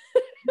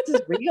 This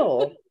is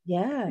real.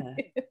 Yeah. And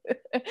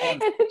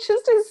it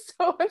just is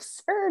so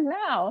absurd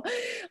now.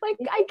 Like,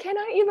 I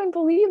cannot even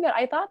believe that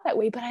I thought that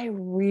way, but I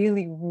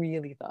really,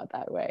 really thought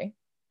that way.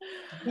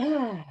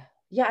 Yeah.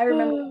 Yeah, I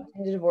remember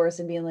getting a divorce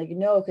and being like,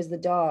 no, because the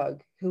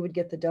dog, who would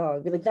get the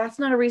dog? Be like, that's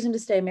not a reason to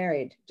stay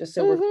married, just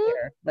so we're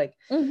clear. Like,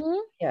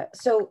 yeah.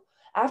 So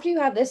after you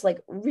have this like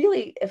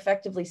really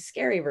effectively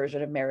scary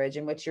version of marriage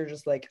in which you're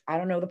just like, I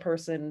don't know the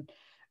person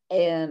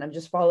and I'm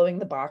just following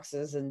the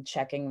boxes and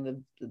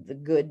checking the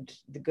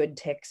good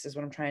ticks is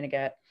what I'm trying to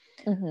get.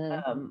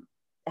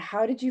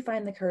 How did you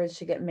find the courage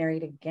to get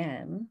married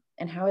again?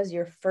 And how has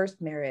your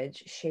first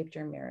marriage shaped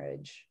your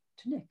marriage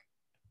to Nick?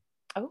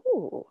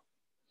 Oh,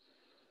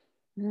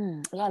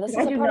 yeah, this is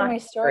a part of my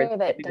story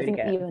that doesn't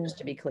even, just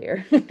to be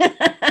clear.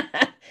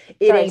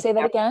 Sorry, say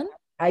that again.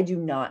 I do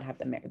not have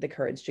the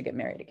courage to get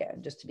married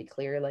again, just to be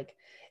clear. Like,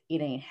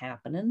 it ain't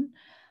happening.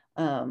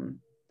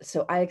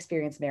 So I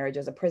experienced marriage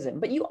as a prison,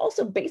 but you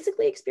also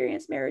basically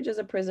experienced marriage as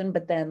a prison,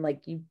 but then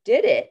like you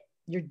did it,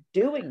 you're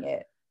doing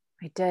it.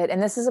 I did.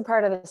 And this is a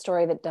part of the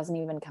story that doesn't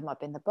even come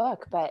up in the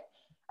book. But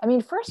I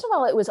mean, first of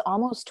all, it was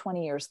almost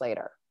 20 years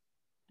later.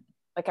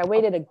 Like I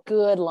waited a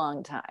good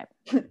long time,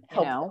 you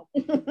know?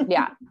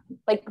 Yeah.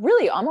 Like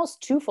really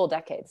almost 2 full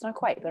decades, not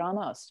quite, but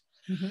almost.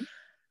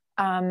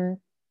 And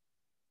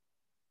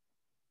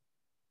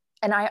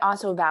I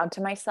also vowed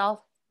to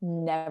myself,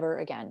 never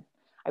again.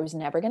 I was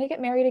never going to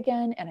get married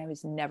again, and I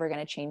was never going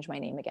to change my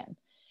name again.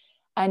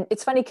 And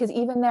it's funny because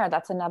even there,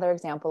 that's another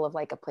example of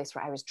like a place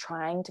where I was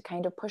trying to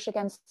kind of push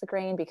against the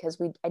grain, because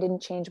I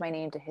didn't change my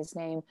name to his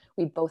name.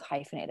 We both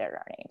hyphenated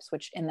our names,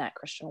 which in that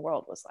Christian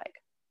world was like,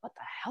 what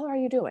the hell are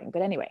you doing?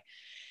 But anyway,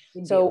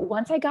 so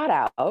once I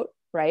got out,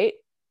 right?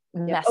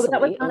 Yeah. Oh,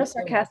 that was not a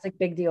sarcastic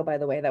big deal, by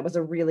the way. That was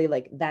a really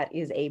like, that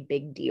is a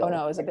big deal. Oh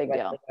no, it was a big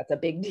deal. Like, that's a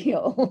big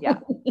deal. Yeah.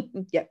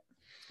 Yeah.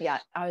 Yeah.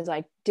 I was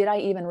like, did I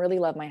even really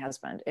love my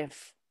husband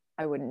if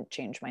I wouldn't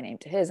change my name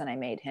to his and I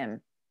made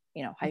him,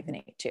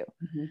 hyphenate too?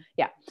 Mm-hmm.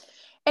 Yeah.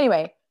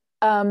 Anyway,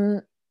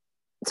 so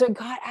I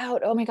got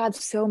out, oh my God,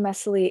 so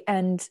messily.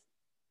 And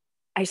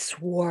I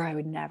swore I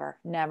would never,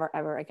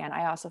 ever again.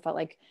 I also felt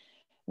like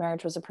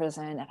marriage was a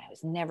prison and I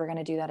was never going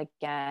to do that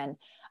again.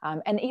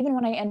 And even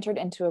when I entered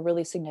into a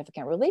really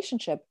significant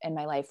relationship in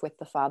my life with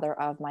the father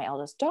of my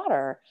eldest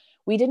daughter,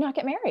 we did not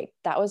get married.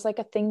 That was like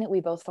a thing that we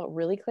both felt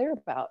really clear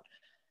about.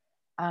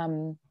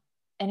 And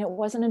it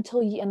wasn't until,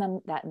 and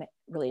then that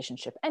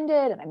relationship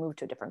ended and I moved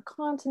to a different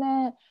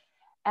continent.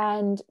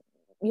 And,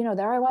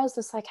 there I was,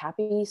 this like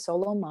happy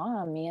solo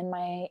mom, me and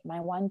my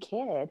one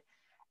kid.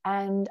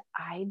 And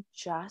I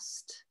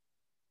just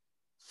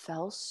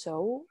fell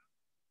so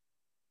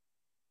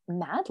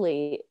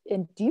madly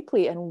and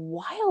deeply and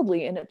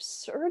wildly and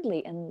absurdly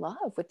in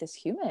love with this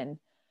human.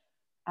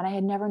 And I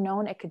had never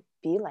known it could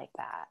be like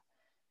that.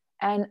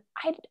 And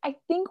I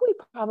think we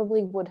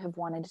probably would have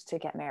wanted to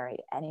get married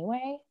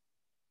anyway.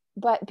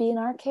 But in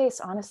our case,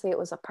 honestly, it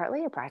was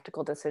partly a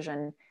practical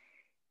decision.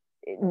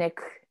 Nick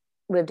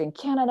lived in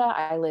Canada.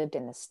 I lived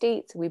in the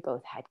States. We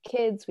both had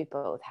kids. We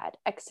both had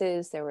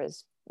exes. There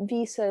was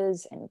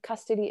visas and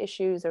custody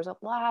issues. There's a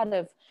lot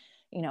of,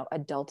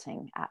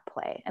 adulting at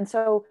play. And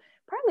so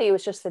partly it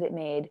was just that it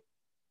made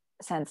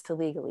sense to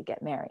legally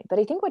get married. But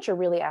I think what you're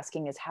really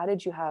asking is, how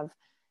did you have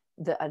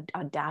the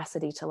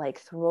audacity to like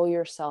throw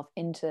yourself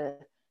into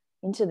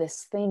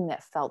this thing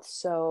that felt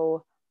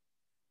so,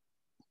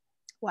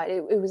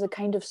 it was a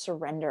kind of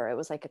surrender. It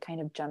was like a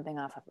kind of jumping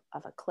off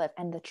of a cliff.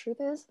 And the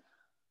truth is,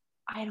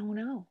 I don't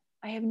know.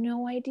 I have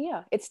no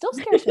idea. It still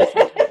scares me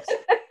sometimes.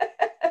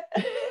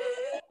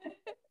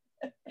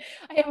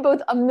 I am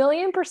both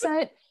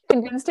 1,000,000%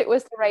 convinced it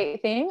was the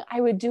right thing. I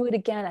would do it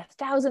again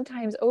 1,000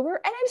 times over,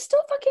 and I'm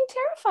still fucking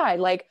terrified.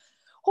 Like,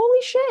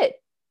 holy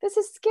shit, this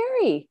is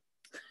scary.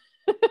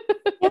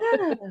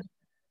 Yeah.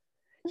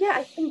 Yeah,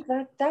 I think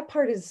that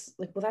part is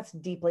like, well, that's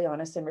deeply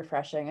honest and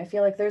refreshing. I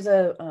feel like there's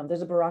a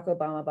Barack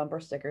Obama bumper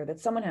sticker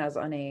that someone has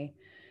on a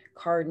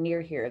card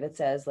near here that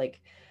says like,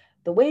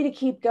 the way to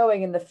keep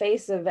going in the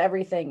face of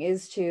everything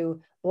is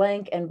to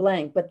blank and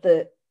blank, but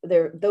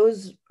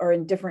those are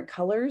in different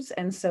colors,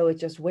 and so it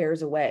just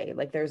wears away.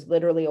 Like there's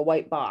literally a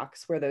white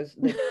box where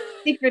the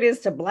secret is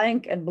to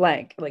blank and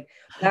blank. Like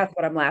that's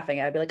what I'm laughing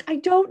at. I'd be like, I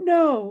don't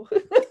know.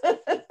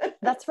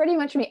 That's pretty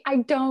much me. I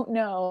don't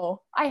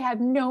know. I have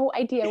no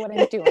idea what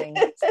I'm doing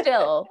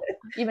still,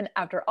 even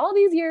after all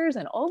these years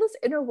and all this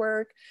inner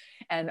work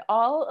and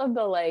all of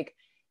the like,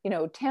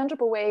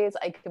 tangible ways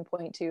I can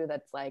point to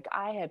that's like,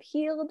 I have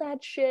healed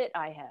that shit.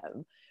 I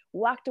have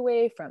walked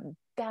away from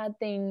bad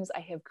things.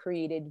 I have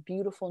created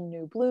beautiful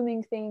new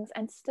blooming things,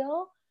 and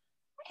still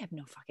I have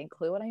no fucking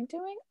clue what I'm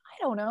doing.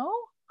 I don't know.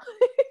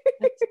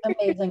 That's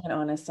amazing and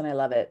honest, and I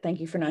love it. Thank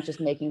you for not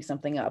just making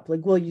something up.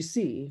 Like, well, you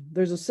see,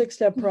 there's a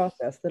 6-step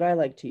process that I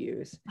like to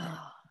use.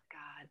 Oh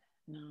God,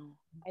 no.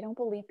 I don't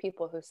believe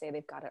people who say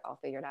they've got it all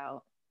figured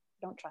out.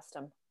 I don't trust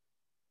them.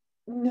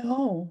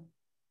 No.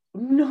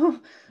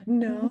 Not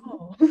at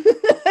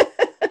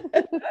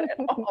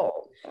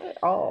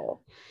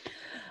all.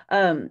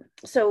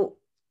 So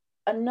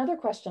another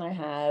question I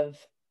have,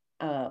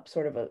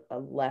 sort of a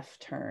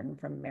left turn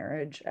from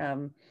marriage.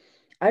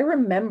 I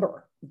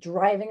remember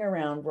driving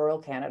around rural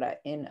Canada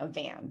in a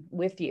van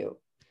with you,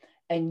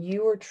 and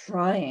you were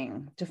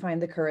trying to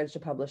find the courage to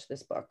publish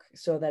this book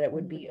so that it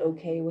would be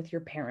okay with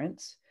your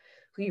parents,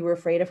 who you were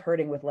afraid of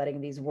hurting with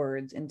letting these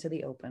words into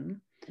the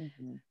open.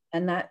 Mm-hmm.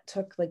 And that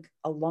took like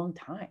a long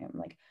time.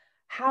 Like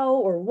how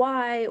or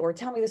why, or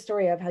tell me the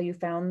story of how you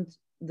found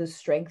the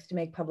strength to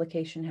make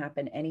publication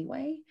happen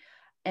anyway.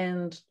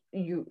 And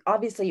you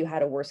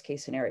had a worst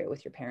case scenario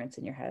with your parents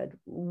in your head.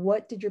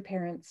 What did your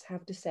parents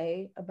have to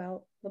say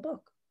about the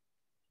book?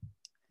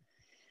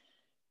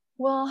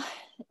 Well,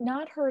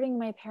 not hurting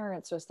my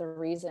parents was the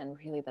reason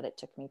really that it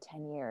took me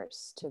 10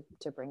 years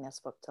to bring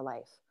this book to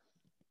life.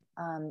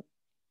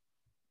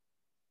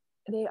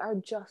 They are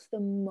just the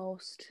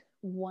most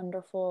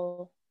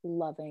wonderful,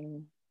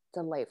 loving,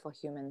 delightful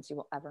humans you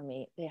will ever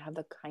meet. They have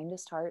the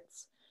kindest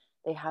hearts.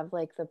 They have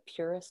like the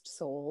purest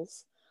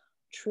souls.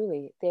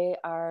 Truly, they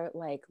are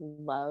like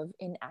love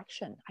in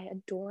action. I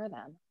adore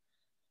them.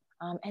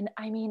 And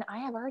I mean, I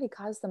have already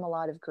caused them a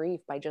lot of grief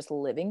by just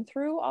living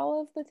through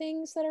all of the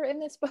things that are in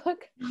this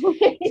book.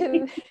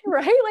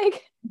 Right?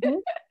 Like,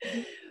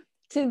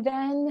 to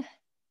then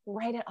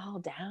write it all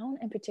down,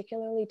 and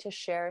particularly to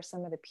share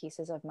some of the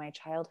pieces of my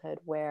childhood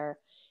where,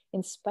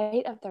 in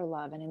spite of their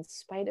love and in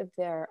spite of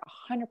their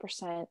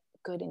 100%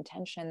 good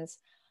intentions,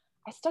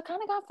 I still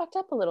kind of got fucked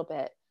up a little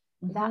bit.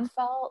 that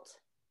felt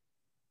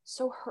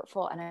so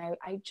hurtful. And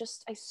I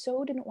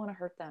so didn't want to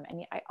hurt them.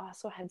 And I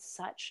also had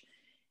such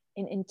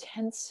an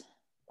intense,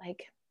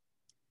 like,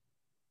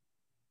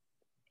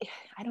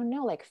 I don't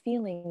know, like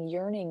feeling,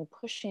 yearning,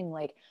 pushing,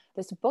 like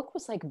this book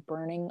was like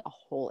burning a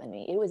hole in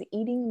me. It was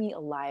eating me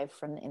alive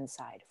from the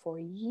inside for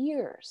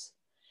years.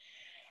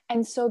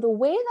 And so the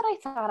way that I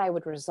thought I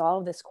would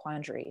resolve this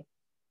quandary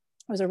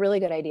was a really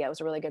good idea. It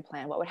was a really good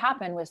plan. What would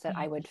happen was that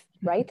I would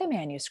write the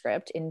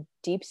manuscript in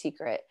deep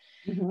secret.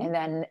 And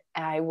then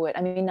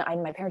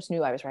my parents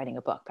knew I was writing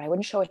a book, but I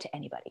wouldn't show it to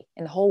anybody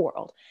in the whole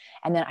world.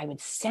 And then I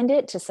would send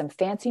it to some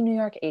fancy New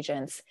York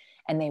agents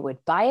and they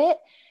would buy it.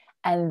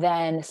 And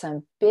then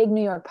some big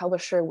New York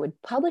publisher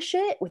would publish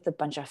it with a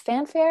bunch of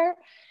fanfare.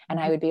 And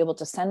I would be able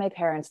to send my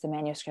parents the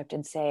manuscript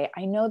and say,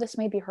 I know this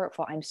may be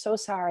hurtful. I'm so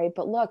sorry,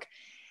 but look,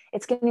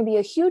 it's going to be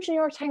a huge New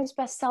York Times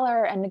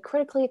bestseller and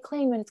critically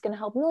acclaimed, and it's going to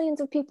help millions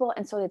of people.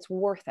 And so it's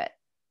worth it.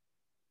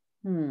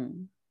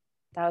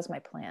 That was my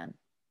plan.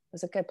 It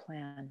was a good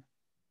plan.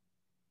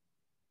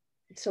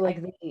 So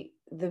like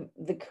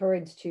the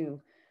courage to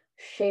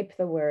shape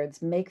the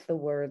words, make the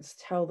words,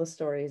 tell the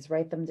stories,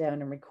 write them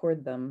down and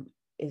record them,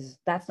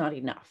 that's not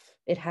enough.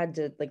 It had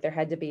to, like, there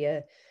had to be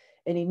an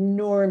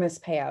enormous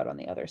payout on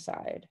the other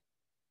side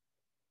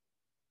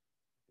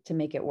to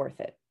make it worth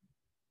it.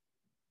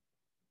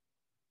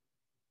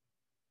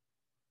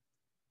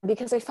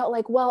 Because I felt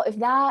like, well, if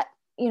that,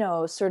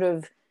 sort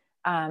of,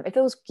 if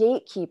those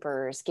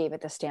gatekeepers gave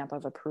it the stamp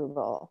of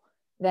approval,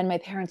 then my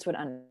parents would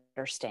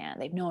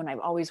understand. They've known I've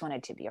always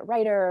wanted to be a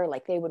writer.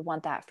 Like they would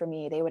want that for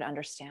me. They would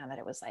understand that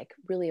it was like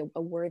really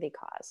a worthy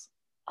cause.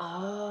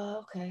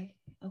 Oh, okay.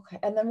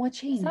 And then what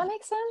changed? Does that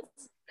make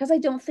sense? Because I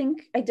don't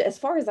think, as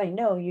far as I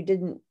know, it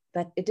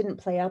didn't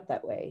play out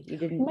that way. You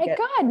didn't My get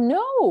God,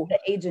 no. the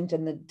agent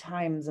and the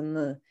Times and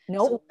the...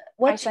 Nope.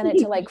 So I sent it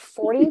to like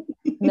 40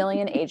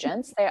 million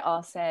agents. They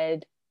all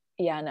said,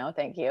 yeah, no,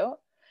 thank you.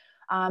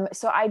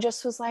 So I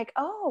just was like,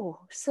 oh,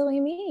 silly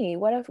me.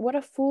 What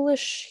a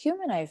foolish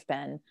human I've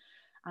been.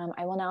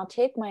 I will now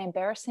take my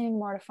embarrassing,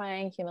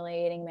 mortifying,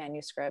 humiliating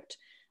manuscript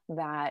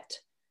that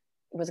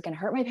was going to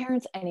hurt my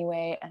parents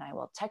anyway, and I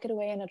will tuck it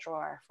away in a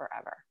drawer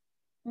forever.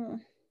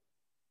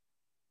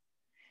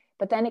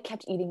 But then it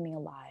kept eating me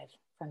alive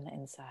from the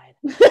inside.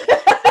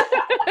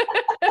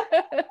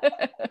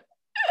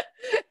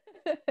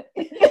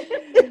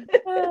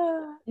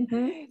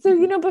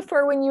 So,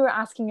 before, when you were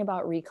asking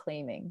about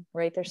reclaiming,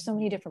 right? There's so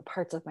many different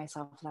parts of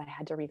myself that I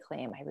had to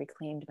reclaim. I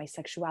reclaimed my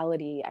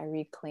sexuality. I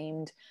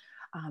reclaimed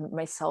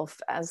myself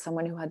as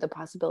someone who had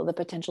the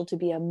potential to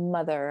be a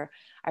mother.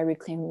 I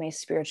reclaimed my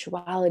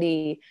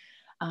spirituality.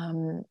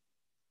 And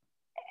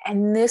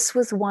this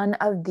was one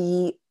of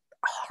the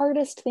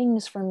hardest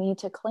things for me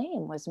to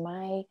claim, was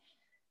my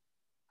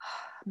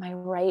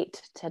right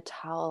to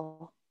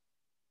tell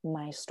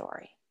my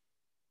story.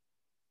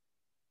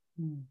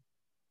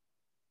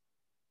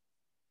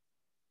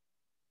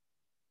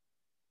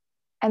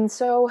 And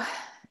so,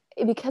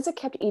 because it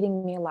kept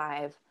eating me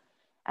alive,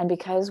 and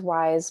because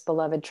wise,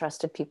 beloved,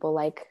 trusted people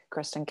like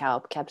Kristen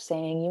Kalp kept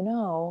saying,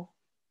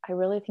 I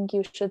really think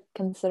you should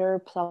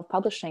consider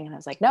self-publishing. And I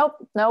was like,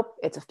 nope,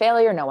 it's a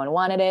failure. No one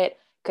wanted it.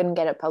 Couldn't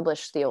get it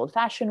published the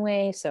old-fashioned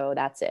way. So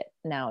that's it.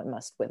 Now it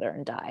must wither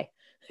and die.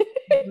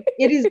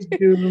 It is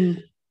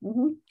doomed.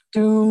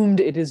 Doomed.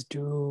 It is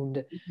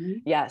doomed.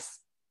 Yes.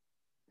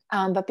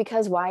 But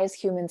because wise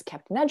humans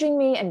kept nudging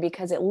me, and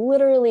because it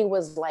literally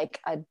was like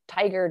a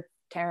tiger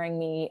tearing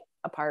me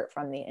apart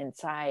from the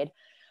inside,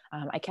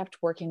 I kept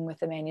working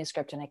with the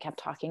manuscript, and I kept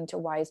talking to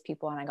wise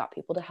people, and I got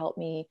people to help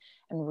me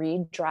and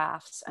read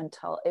drafts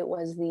until it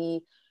was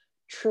the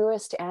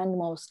truest and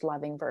most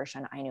loving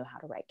version I knew how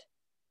to write.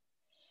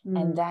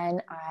 And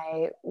then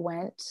I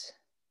went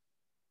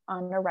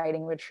on a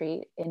writing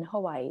retreat in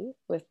Hawaii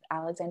with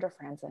Alexandra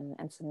Franzen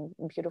and some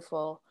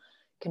beautiful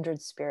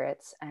kindred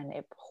spirits, and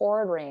it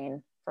poured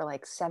rain for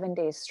like 7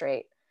 days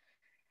straight.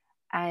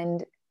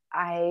 And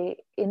I,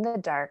 in the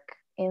dark,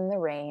 in the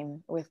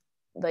rain, with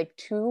like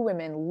two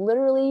women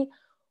literally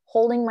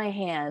holding my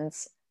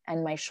hands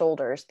and my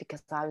shoulders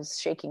because I was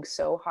shaking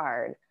so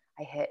hard,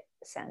 I hit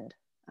send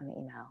on the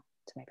email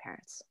to my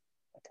parents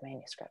with the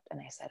manuscript. And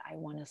I said, I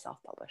want to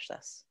self-publish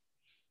this.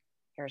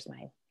 Here's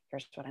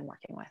what I'm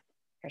working with.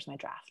 Here's my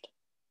draft.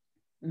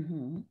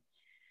 And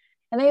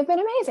they've been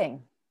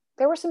amazing.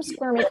 There were some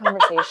squirmy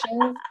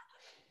conversations.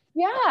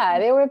 Yeah,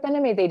 been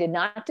amazing. They did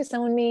not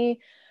disown me.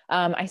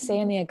 I say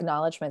in the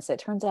acknowledgements, it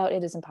turns out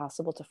it is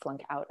impossible to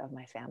flunk out of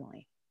my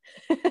family.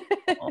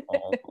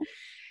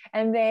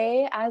 And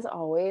they, as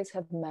always,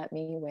 have met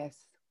me with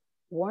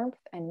warmth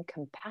and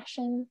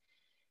compassion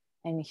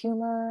and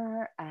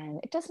humor.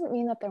 And it doesn't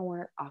mean that there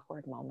weren't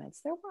awkward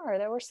moments. There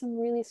were some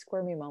really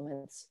squirmy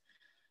moments.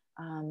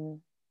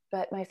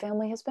 But my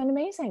family has been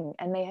amazing,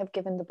 and they have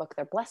given the book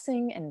their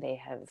blessing, and they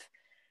have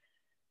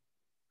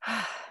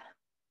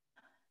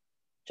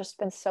just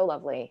been so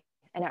lovely.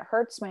 And it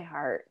hurts my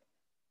heart.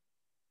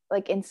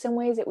 Like, in some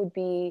ways it would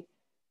be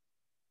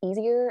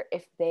easier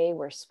if they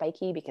were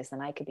spiky, because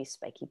then I could be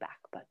spiky back,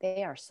 but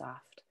they are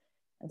soft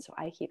And so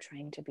I keep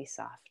trying to be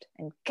soft.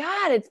 And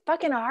God, it's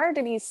fucking hard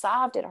to be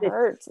soft. It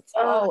hurts. It's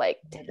all like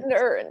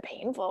tender and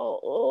painful.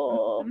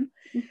 Oh,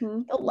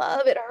 the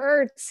love, it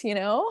hurts, you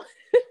know?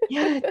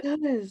 Yeah, it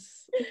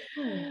does.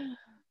 Yeah.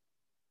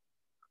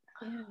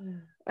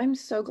 I'm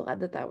so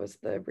glad that was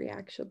the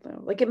reaction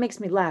though. Like, it makes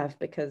me laugh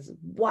because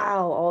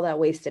wow, all that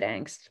wasted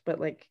angst, but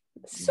like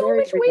so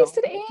much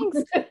wasted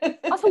angst.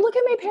 Also, look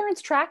at my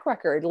parents' track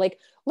record. Like,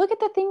 look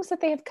at the things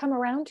that they have come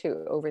around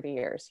to over the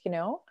years, you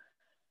know?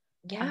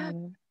 Yeah.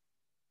 And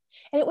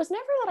it was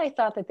never that I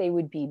thought that they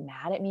would be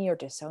mad at me or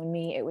disown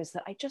me. It was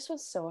that I just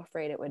was so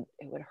afraid it would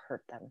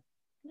hurt them.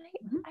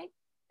 And I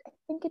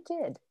think it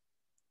did.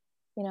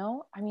 You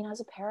know, I mean, as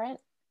a parent,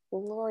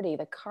 Lordy,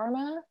 the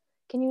karma.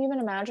 Can you even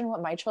imagine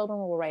what my children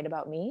will write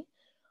about me?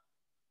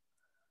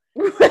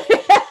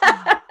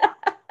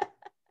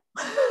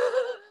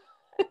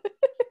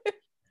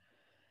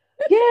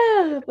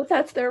 Yeah, but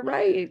that's their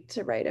right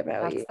to write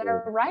about you. That's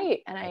their right.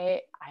 And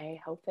I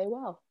hope they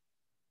will.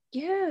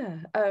 Yeah.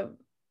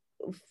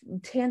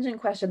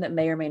 Tangent question that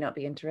may or may not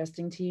be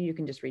interesting to you. You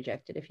can just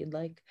reject it if you'd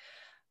like.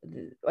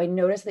 I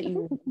noticed that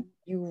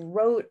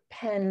you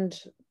penned,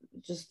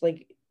 just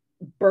like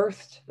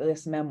birthed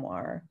this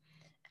memoir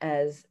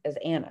as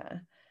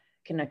Anna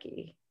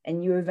Canucky,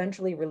 and you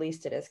eventually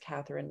released it as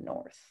Catherine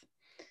North.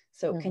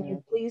 So can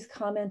you please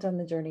comment on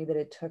the journey that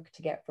it took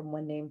to get from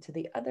one name to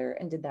the other?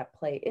 And did that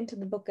play into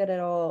the book at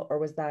all? Or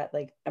was that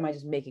like, am I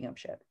just making up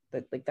shit?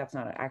 That like, that's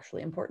not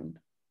actually important.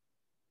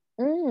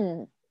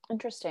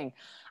 Interesting.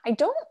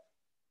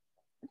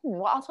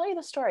 Well, I'll tell you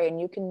the story and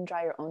you can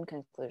draw your own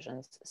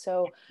conclusions.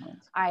 So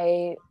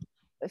I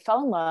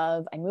fell in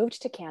love. I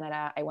moved to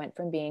Canada. I went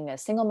from being a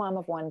single mom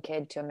of one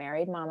kid to a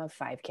married mom of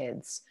 5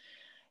 kids,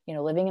 you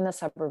know, living in the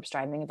suburbs,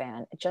 driving a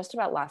van. It just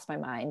about lost my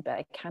mind, but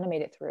I kind of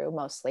made it through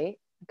mostly.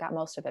 Got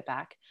most of it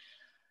back.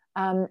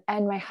 And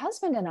my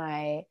husband and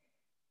I,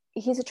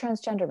 he's a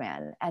transgender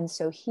man. And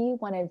so he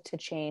wanted to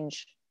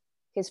change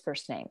his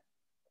first name.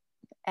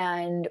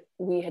 And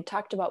we had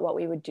talked about what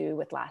we would do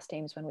with last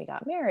names when we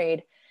got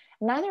married.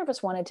 Neither of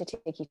us wanted to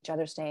take each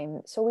other's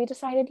name. So we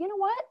decided, you know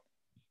what?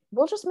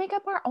 We'll just make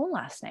up our own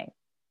last name.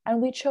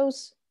 And we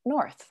chose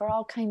North for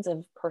all kinds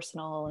of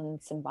personal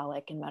and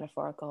symbolic and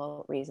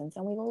metaphorical reasons.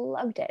 And we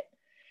loved it.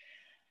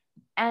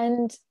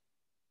 And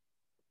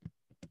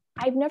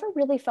I've never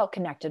really felt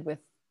connected with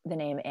the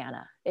name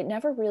Anna. It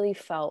never really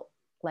felt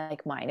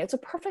like mine. It's a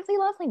perfectly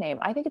lovely name.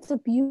 I think it's a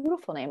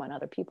beautiful name on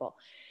other people.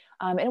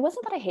 And it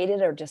wasn't that I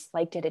hated or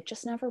disliked it. It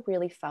just never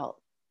really felt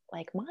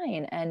like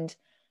mine. And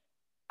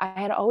I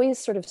had always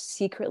sort of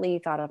secretly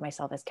thought of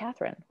myself as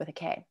Catherine with a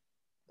K.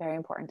 Very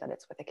important that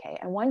it's with a K.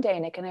 And one day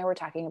Nick and I were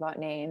talking about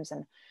names,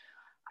 and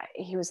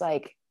he was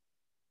like,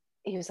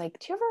 do you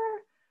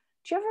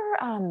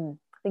ever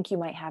think you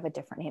might have a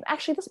different name?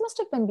 Actually, this must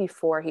have been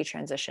before he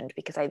transitioned,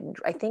 because I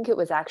think it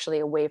was actually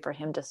a way for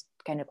him to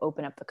kind of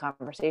open up the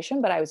conversation,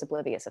 but I was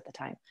oblivious at the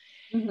time.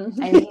 And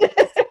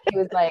he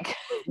was like,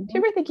 do you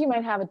ever think you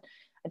might have a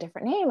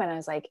different name? And I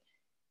was like,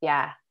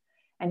 yeah.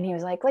 And he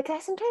was like, I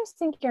sometimes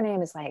think your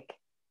name is like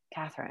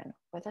Catherine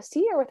with a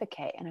C or with a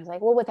K. And I was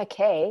like, well, with a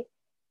K.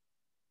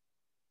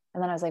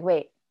 And then I was like,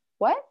 wait,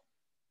 what?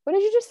 What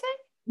did you just say?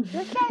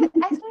 Like, yeah,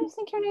 I sometimes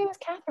think your name is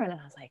Catherine.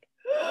 And I was like,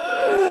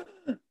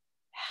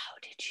 how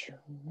did you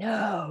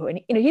know?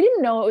 And he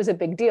didn't know it was a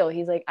big deal.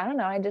 He's like, I don't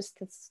know.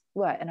 It's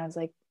what? And I was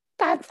like,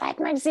 that's like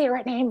my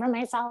secret name for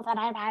myself that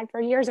I've had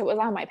for years. It was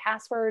on my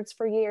passwords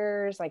for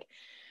years. Like,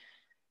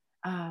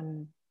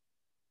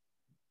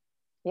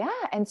 yeah.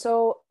 And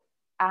so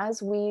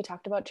as we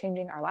talked about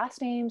changing our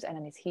last names, and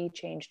then as he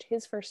changed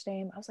his first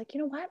name, I was like,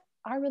 you know what?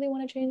 I really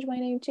want to change my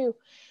name too.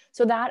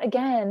 So that,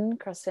 again,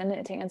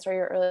 Kristen, to answer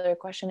your earlier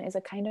question, is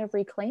a kind of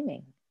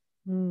reclaiming.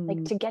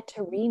 Like, to get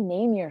to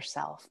rename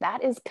yourself.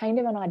 That is kind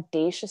of an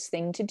audacious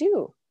thing to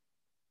do.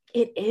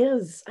 It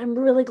is. I'm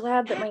really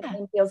glad that my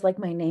name feels like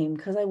my name,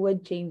 because I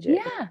would change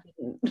it. Yeah.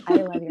 I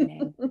love your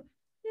name.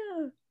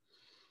 Yeah.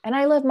 And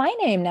I love my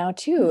name now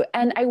too.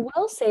 And I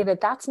will say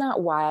that that's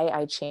not why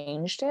I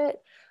changed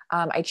it.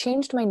 I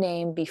changed my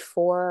name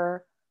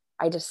before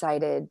I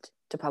decided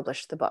to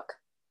publish the book.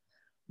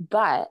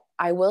 But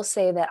I will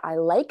say that I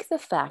like the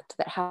fact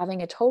that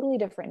having a totally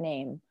different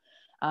name,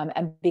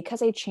 and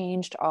because I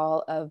changed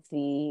all of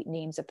the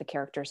names of the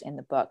characters in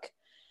the book,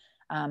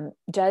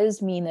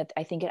 does mean that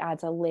I think it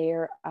adds a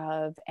layer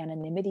of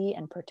anonymity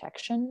and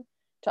protection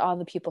to all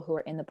the people who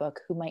are in the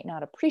book who might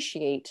not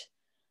appreciate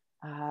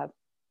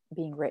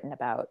being written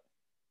about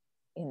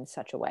in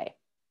such a way.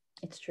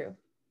 It's true.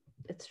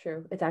 It's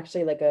true. It's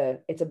actually like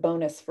it's a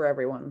bonus for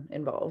everyone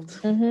involved.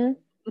 It's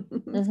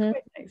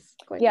quite nice.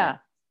 Quite nice.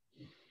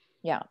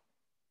 Yeah.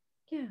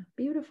 Yeah.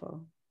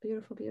 Beautiful.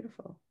 Beautiful.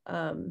 Beautiful.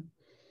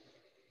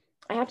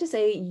 I have to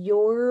say,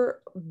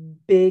 your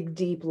big,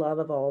 deep love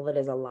of all that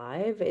is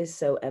alive is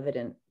so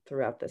evident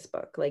throughout this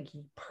book. Like,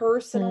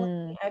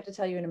 personally, I have to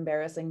tell you an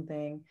embarrassing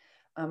thing.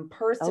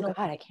 Personally, oh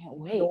God, I can't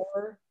wait.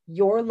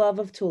 Your love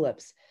of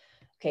tulips.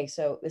 Okay,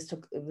 so this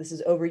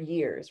is over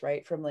years,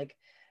 right? From like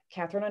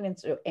Anna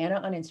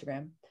on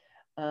Instagram,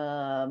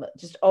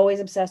 Just always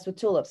obsessed with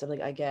tulips. I'm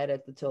like, I get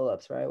it, the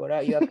tulips, right?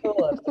 What, you have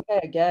tulips? Okay,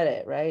 I get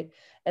it, right?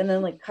 And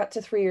then like cut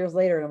to 3 years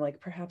later, and I'm like,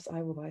 perhaps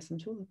I will buy some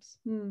tulips.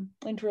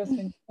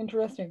 Interesting.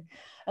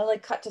 And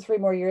like cut to 3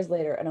 more years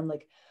later, and I'm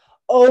like,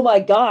 oh my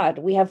God,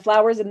 we have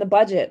flowers in the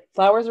budget.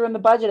 Flowers are in the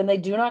budget, and they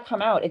do not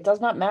come out. It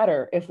does not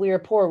matter if we are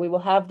poor, we will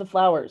have the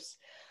flowers.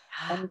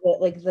 And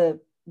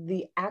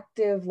the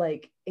active,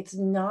 like, it's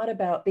not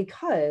about,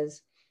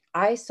 because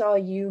I saw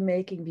you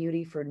making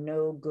beauty for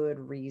no good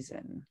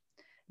reason,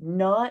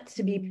 not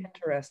to be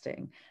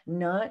Pinteresting,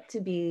 not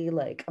to be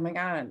like, oh my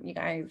God, you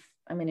guys,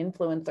 I'm an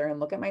influencer and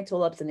look at my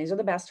tulips and these are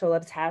the best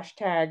tulips,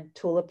 hashtag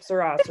tulips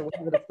are us, or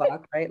whatever the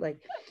fuck, right?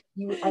 Like,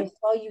 I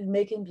saw you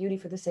making beauty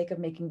for the sake of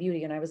making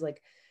beauty. And I was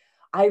like,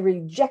 I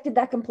rejected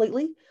that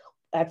completely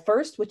at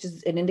first, which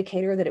is an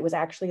indicator that it was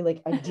actually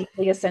like a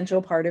deeply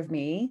essential part of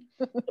me.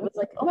 It was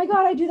like, oh my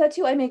God, I do that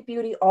too. I make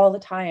beauty all the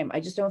time. I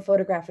just don't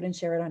photograph it and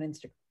share it on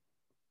Instagram.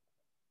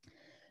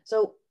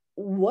 So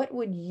what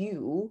would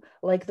you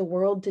like the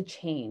world to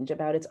change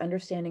about its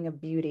understanding of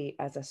beauty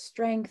as a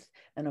strength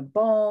and a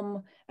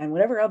balm and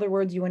whatever other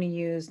words you want to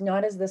use,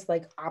 not as this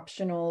like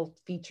optional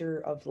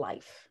feature of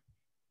life?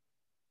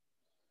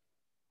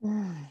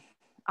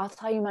 I'll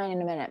tell you mine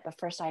in a minute, but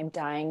first I'm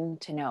dying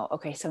to know.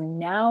 Okay, so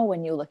now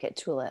when you look at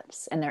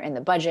tulips and they're in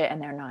the budget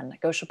and they're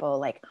non-negotiable,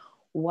 like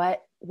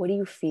what do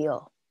you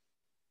feel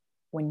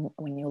when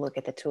you look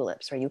at the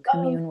tulips or you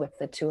commune with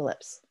the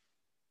tulips?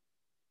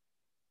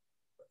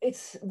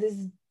 It's this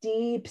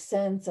deep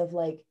sense of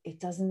like,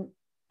 it doesn't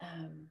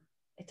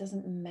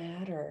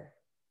matter.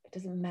 It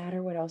doesn't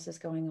matter what else is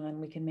going on.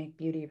 We can make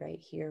beauty right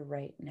here,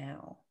 right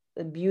now.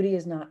 The beauty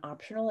is not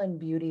optional, and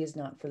beauty is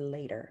not for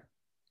later.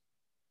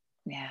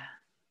 Yeah.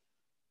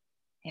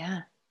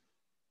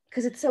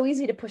 Because it's so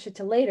easy to push it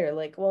to later.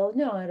 Like, well,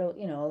 no, I don't,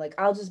 like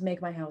I'll just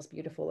make my house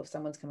beautiful if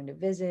someone's coming to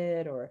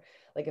visit, or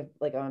like if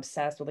like I'm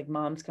obsessed with like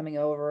mom's coming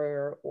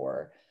over,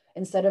 or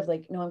instead of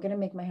like, no, I'm going to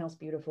make my house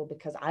beautiful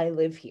because I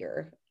live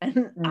here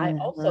and I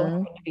also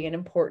happen to be an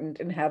important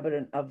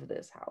inhabitant of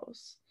this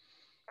house.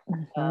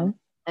 And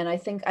I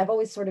think I've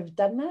always sort of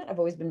done that. I've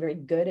always been very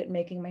good at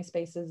making my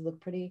spaces look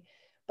pretty,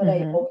 but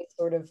I always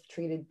sort of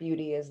treated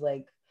beauty as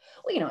like,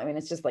 well, I mean,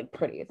 it's just like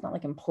pretty. It's not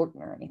like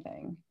important or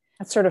anything.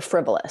 It's sort of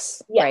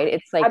frivolous, right?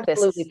 It's like this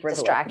frivolous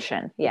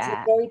distraction. Yeah. It's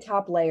the very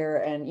top layer.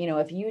 And,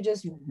 if you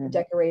just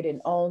decorate in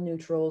all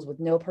neutrals with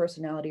no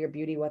personality or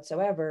beauty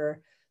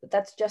whatsoever,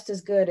 that's just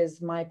as good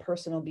as my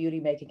personal beauty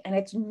making. And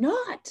it's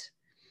not.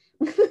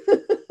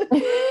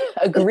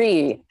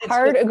 Agree.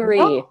 Hard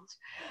agree.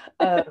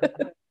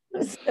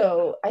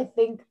 So I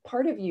think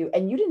part of you,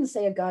 and you didn't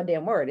say a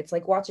goddamn word. It's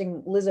like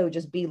watching Lizzo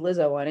just be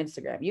Lizzo on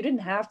Instagram. You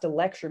didn't have to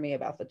lecture me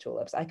about the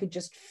tulips. I could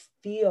just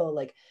feel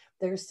like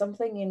there's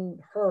something in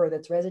her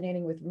that's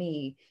resonating with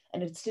me,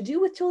 and it's to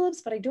do with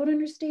tulips, but I don't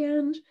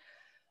understand.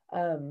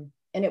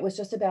 And it was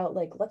just about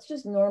like, let's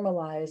just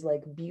normalize,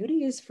 like,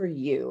 beauty is for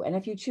you. And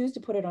if you choose to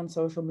put it on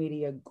social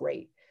media,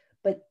 great.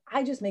 But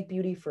I just make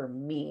beauty for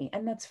me,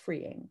 and that's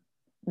freeing.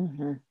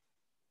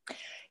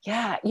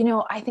 Yeah.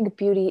 I think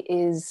beauty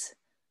is,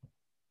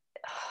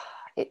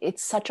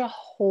 it's such a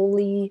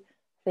holy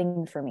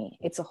thing for me.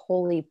 It's a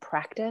holy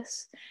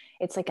practice.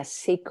 It's like a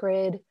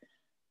sacred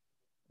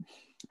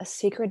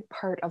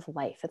part of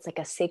life. It's like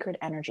a sacred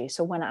energy.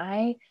 So when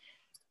I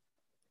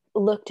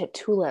looked at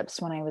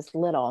tulips when I was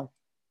little,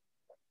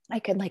 I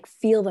could like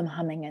feel them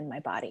humming in my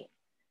body.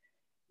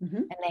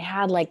 And they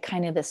had like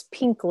kind of this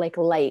pink like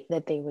light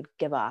that they would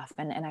give off.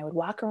 And I would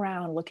walk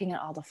around looking at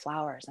all the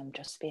flowers and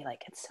just be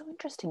like, it's so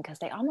interesting because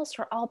they almost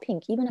were all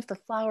pink. Even if the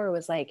flower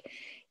was like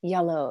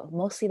yellow,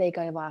 mostly they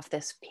gave off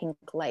this pink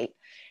light.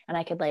 And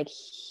I could like,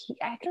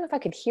 I don't know if I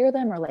could hear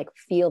them or like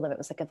feel them. It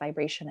was like a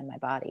vibration in my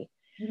body.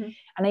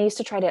 And I used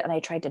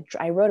to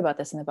I wrote about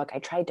this in the book. I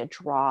tried to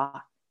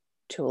draw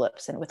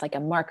tulips and with like a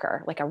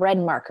marker, like a red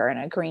marker and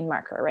a green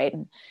marker, right?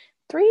 And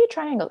 3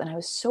 triangles. And I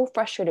was so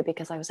frustrated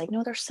because I was like,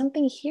 no, there's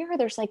something here.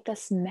 There's like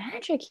this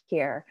magic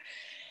here.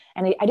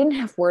 And I didn't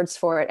have words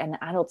for it. And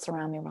the adults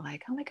around me were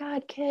like, oh my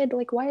God, kid,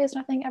 like, why is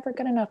nothing ever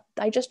good enough?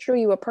 I just drew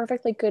you a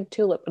perfectly good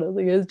tulip. And I was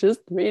like, it's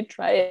just 3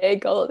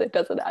 triangles. It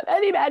doesn't have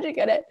any magic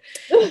in it.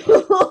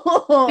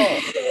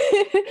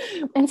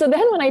 And so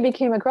then when I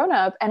became a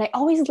grown-up, and I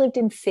always lived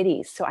in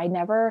cities, so I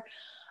never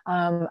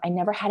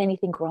had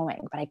anything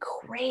growing, but I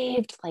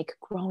craved like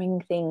growing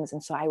things.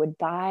 And so I would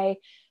buy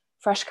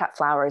fresh cut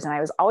flowers, and I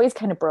was always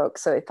kind of broke.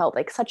 So it felt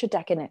like such a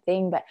decadent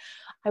thing, but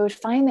I would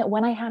find that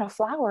when I had a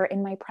flower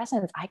in my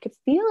presence, I could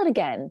feel it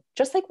again,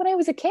 just like when I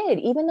was a kid,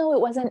 even though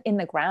it wasn't in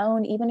the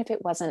ground, even if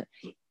it wasn't,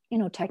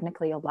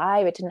 technically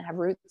alive, it didn't have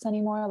roots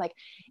anymore. Like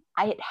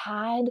it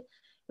had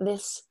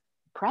this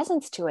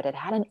presence to it. It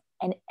had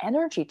an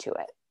energy to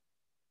it.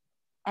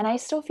 And I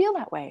still feel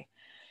that way.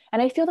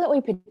 And I feel that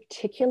way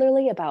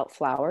particularly about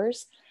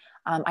flowers.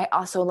 I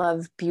also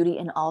love beauty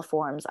in all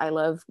forms. I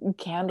love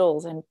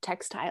candles and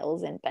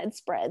textiles and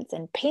bedspreads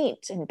and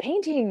paint and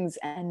paintings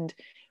and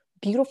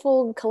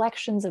beautiful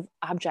collections of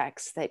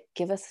objects that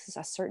give us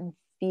a certain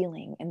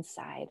feeling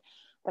inside.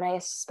 But I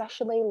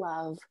especially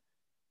love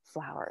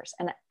flowers.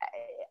 And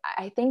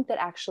I think that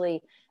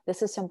actually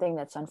this is something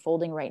that's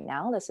unfolding right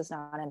now. This is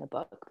not in the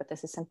book, but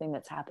this is something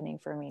that's happening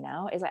for me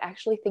now, is I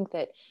actually think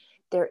that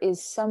there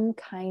is some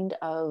kind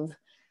of,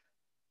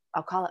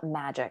 I'll call it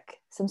magic,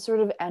 some sort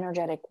of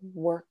energetic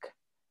work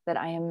that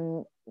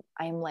I'm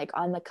like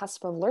on the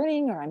cusp of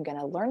learning, or I'm going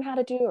to learn how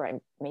to do, or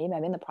maybe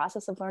I'm in the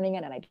process of learning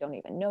it and I don't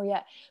even know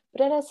yet,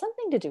 but it has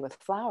something to do with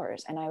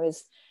flowers. And I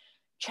was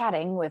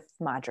chatting with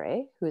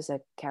Madre, who's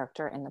a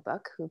character in the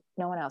book who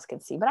no one else can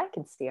see, but I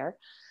can see her.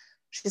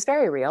 She's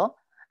very real.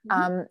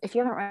 If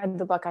you haven't read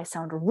the book, I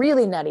sound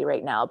really nutty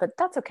right now, but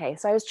that's okay.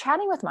 So I was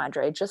chatting with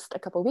Madre just a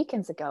couple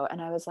weekends ago,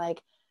 and I was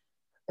like,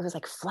 it was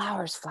like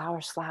flowers,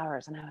 flowers,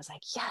 flowers. And I was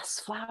like,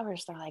 yes,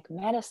 flowers, they're like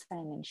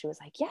medicine. And she was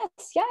like, yes,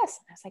 yes.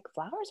 And I was like,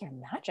 flowers are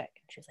magic.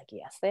 And she was like,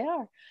 yes, they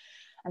are.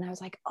 And I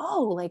was like,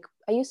 oh, like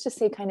I used to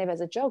say kind of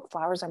as a joke,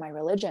 flowers are my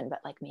religion, but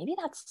like maybe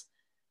that's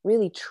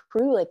really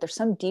true. Like there's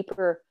something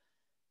deeper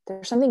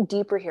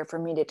here for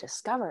me to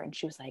discover. And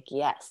she was like,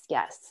 yes,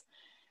 yes.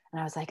 And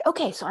I was like,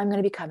 okay, so I'm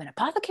going to become an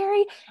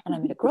apothecary, and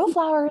I'm going to grow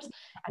flowers,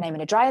 and I'm going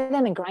to dry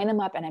them and grind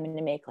them up, and I'm going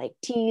to make like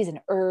teas and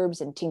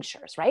herbs and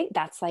tinctures, right?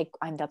 That's what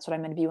I'm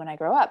going to be when I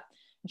grow up.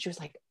 And she was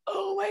like,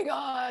 oh my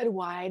God,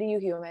 why do you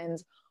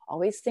humans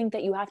always think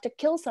that you have to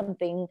kill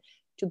something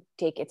to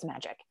take its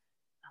magic?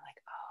 I'm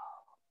like,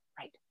 oh,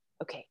 right.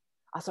 Okay.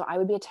 Also, I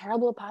would be a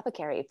terrible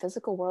apothecary.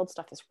 Physical world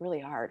stuff is really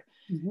hard.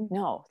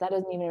 No, that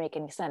doesn't even make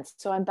any sense.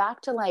 So I'm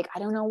back to like, I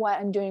don't know what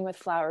I'm doing with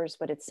flowers,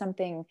 but it's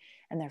something,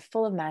 and they're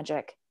full of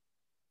magic.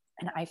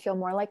 And I feel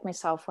more like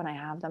myself when I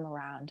have them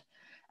around.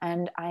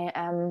 And I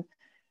am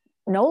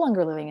no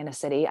longer living in a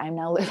city. I'm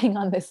now living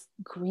on this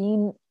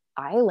green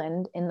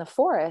island in the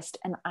forest,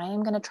 and I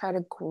am going to try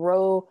to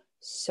grow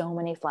so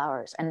many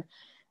flowers. And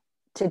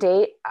to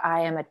date,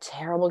 I am a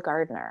terrible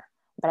gardener,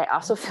 but I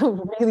also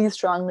feel really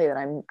strongly that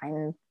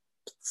I'm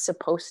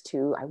supposed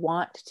to, I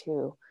want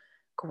to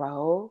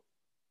grow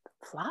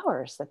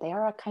flowers, that they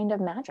are a kind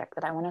of magic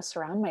that I want to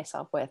surround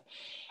myself with.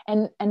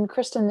 And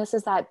Kristen, this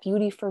is that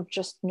beauty for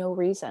just no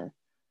reason,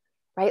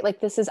 right? Like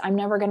I'm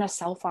never going to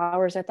sell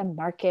flowers at the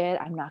market.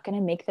 I'm not going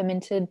to make them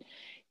into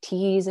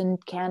teas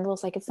and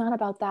candles. Like, it's not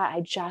about that.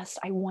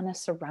 I want to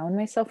surround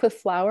myself with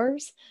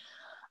flowers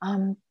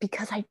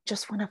because I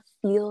just want to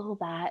feel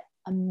that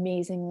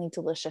amazingly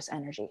delicious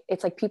energy.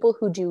 It's like people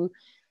who do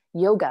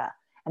yoga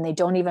and they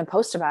don't even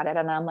post about it.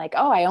 And I'm like,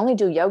 oh, I only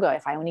do yoga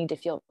if I need to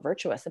feel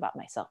virtuous about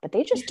myself, but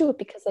they just do it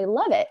because they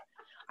love it.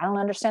 I don't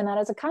understand that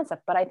as a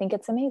concept, but I think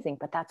it's amazing.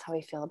 But that's how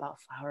I feel about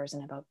flowers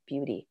and about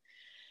beauty.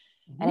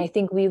 And I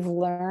think we've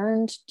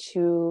learned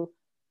to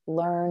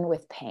learn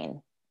with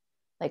pain.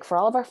 Like for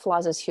all of our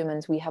flaws as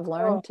humans, we have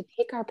learned to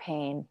take our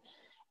pain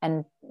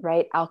and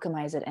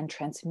alchemize it and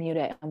transmute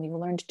it. And we've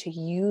learned to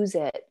use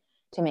it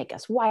to make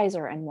us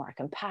wiser and more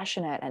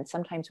compassionate. And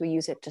sometimes we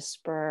use it to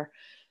spur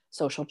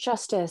social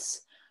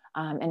justice.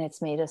 And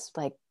it's made us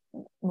like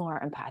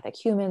more empathic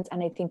humans.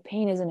 And I think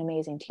pain is an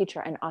amazing teacher.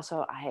 And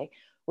also I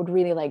would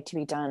really like to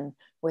be done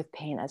with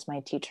pain as my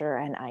teacher.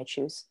 And I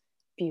choose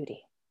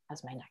beauty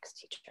as my next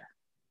teacher.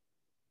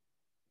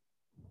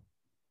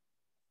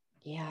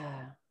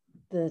 Yeah,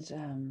 that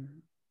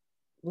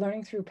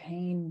learning through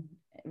pain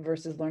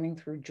versus learning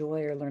through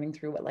joy, or learning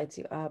through what lights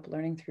you up,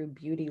 learning through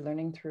beauty,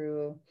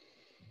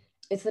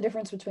 it's the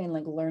difference between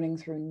like learning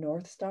through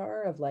North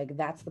Star of like,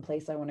 that's the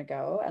place I want to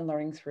go, and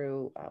learning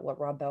through what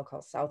Rob Bell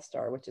calls South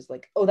Star, which is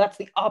like, oh, that's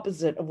the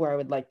opposite of where I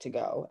would like to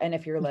go. And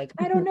if you're like,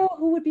 I don't know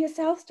who would be a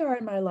South Star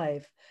in my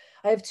life,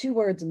 I have two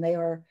words, and they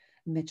are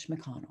Mitch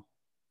McConnell.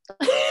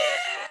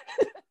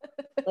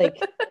 Like,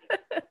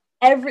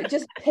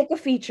 just pick a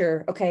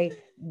feature, okay,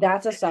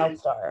 that's a South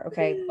Star,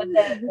 okay. But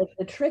then like,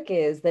 the trick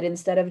is that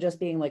instead of just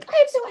being like,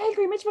 I'm so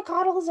angry, Mitch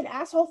McConnell is an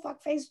asshole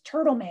fuckface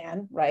turtle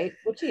man, right,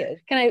 which he is.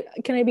 Can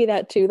I be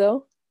that too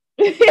though?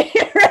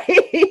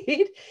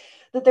 Right,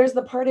 that there's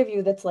the part of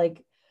you that's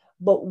like,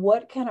 but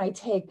what can I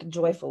take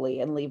joyfully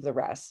and leave the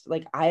rest?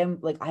 Like I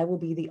will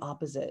be the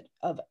opposite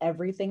of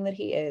everything that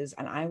he is,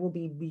 and I will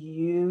be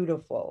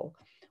beautiful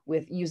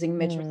with using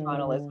Mitch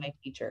McConnell as my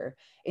teacher,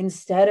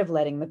 instead of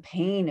letting the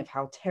pain of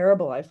how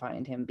terrible I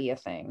find him be a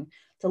thing,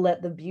 to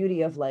let the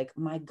beauty of like,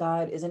 my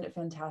God, isn't it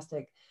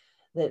fantastic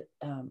that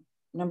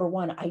number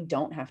one, I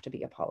don't have to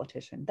be a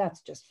politician.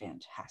 That's just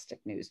fantastic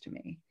news to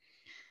me.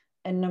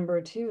 And number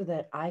two,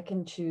 that I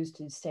can choose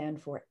to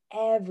stand for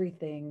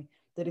everything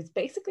that is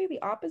basically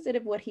the opposite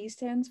of what he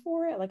stands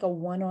for at like a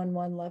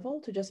one-on-one level,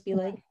 to just be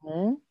like,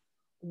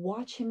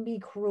 watch him be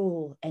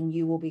cruel and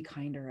you will be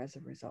kinder as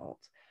a result.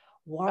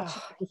 Watch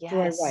him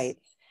destroy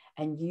rights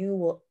and you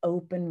will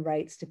open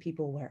rights to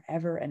people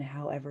wherever and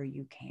however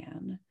you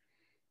can.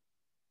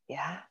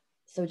 Yeah.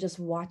 So just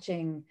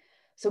watching.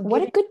 So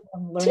what a good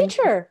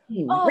teacher.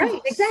 Oh,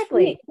 right,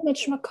 exactly.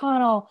 Mitch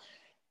McConnell.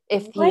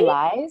 If he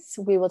lies,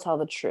 we will tell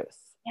the truth.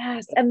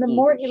 Yes. And the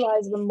more he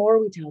lies, the more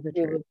we tell the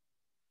truth.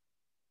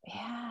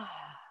 Yeah.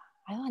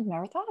 I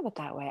never thought of it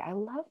that way. I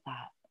love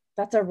that.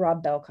 That's a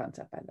Rob Bell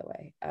concept, by the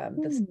way.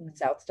 The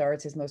South Star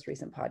is his most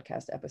recent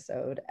podcast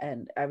episode.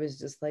 And I was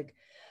just like,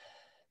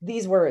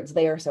 these words,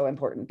 they are so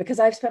important because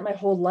I've spent my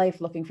whole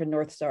life looking for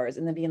North Stars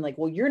and then being like,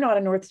 well, you're not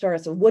a North Star,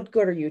 so what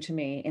good are you to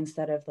me?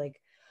 Instead of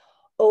like,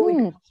 oh, we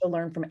can also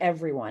learn from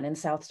everyone, and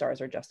South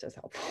Stars are just as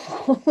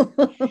helpful.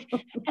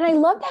 And I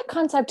love that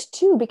concept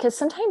too, because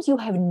sometimes you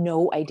have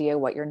no idea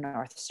what your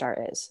North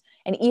Star is.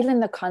 And even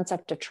the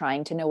concept of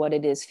trying to know what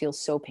it is feels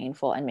so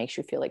painful and makes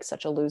you feel like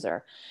such a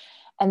loser.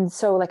 And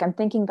so, like, I'm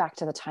thinking back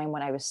to the time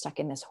when I was stuck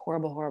in this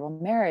horrible, horrible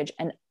marriage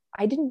and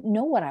I didn't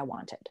know what I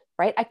wanted,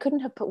 right? I couldn't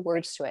have put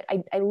words to it.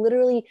 I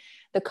literally,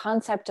 the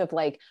concept of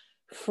like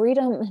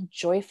freedom,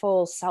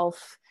 joyful,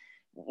 self,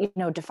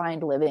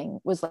 defined living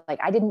was like,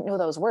 I didn't know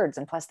those words.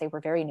 And plus they were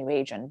very new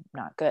age and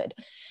not good.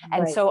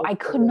 And Right. so I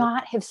could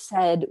not have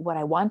said what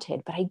I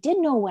wanted, but I did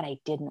know what I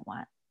didn't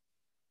want,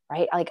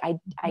 right? Like I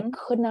didn't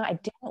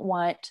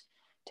want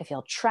to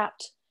feel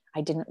trapped.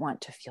 I didn't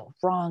want to feel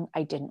wrong.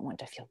 I didn't want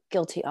to feel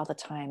guilty all the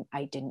time.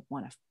 I didn't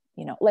want to,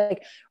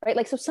 right?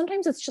 Like, so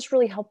sometimes it's just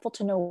really helpful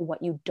to know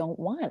what you don't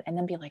want and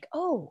then be like,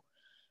 oh,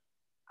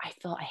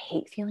 I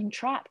hate feeling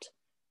trapped.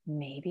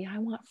 Maybe I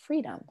want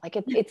freedom. Like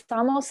it's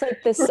almost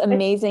like this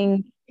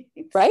amazing,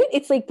 right?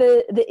 It's like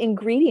the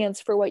ingredients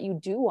for what you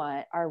do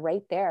want are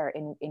right there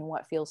in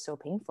what feels so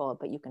painful,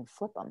 but you can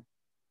flip them.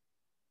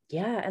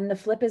 Yeah. And the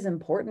flip is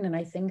important. And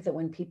I think that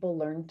when people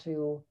learn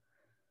to,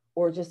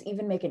 or just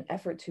even make an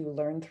effort to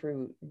learn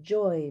through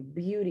joy,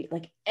 beauty,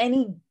 like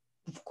any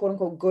quote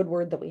unquote good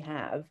word that we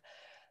have,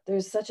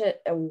 there's such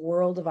a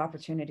world of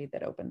opportunity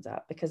that opens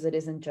up, because it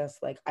isn't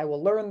just like, I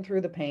will learn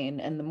through the pain,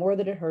 and the more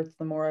that it hurts,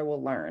 the more I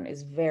will learn,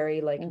 is very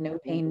like no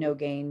pain, no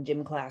gain,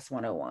 gym class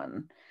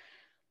 101.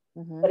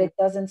 But it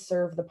doesn't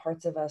serve the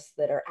parts of us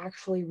that are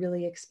actually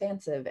really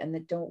expansive and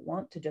that don't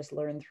want to just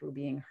learn through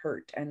being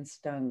hurt and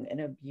stung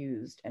and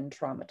abused and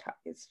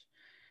traumatized.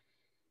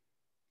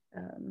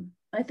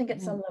 I think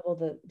at some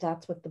level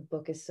that's what the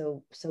book is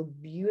so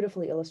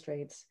beautifully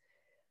illustrates.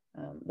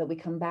 That we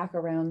come back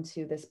around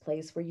to this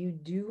place where you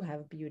do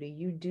have beauty,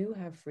 you do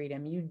have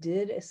freedom, you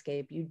did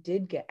escape, you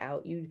did get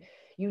out, you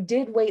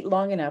did wait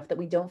long enough that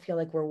we don't feel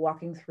like we're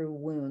walking through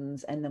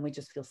wounds and then we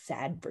just feel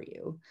sad for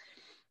you,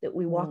 that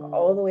we walk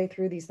all the way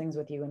through these things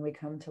with you and we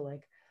come to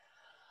like,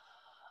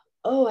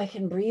 oh, I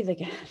can breathe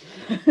again.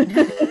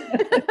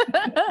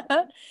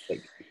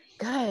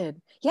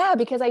 Good. Yeah,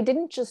 because I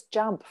didn't just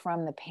jump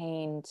from the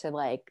pain to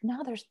like,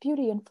 no, there's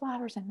beauty and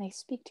flowers and they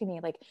speak to me.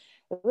 Like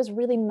it was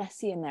really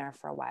messy in there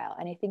for a while.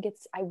 And I think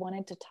I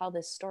wanted to tell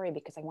this story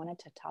because I wanted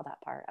to tell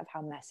that part of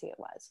how messy it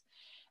was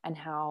and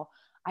how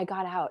I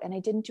got out, and I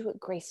didn't do it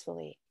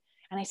gracefully.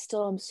 And I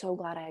still am so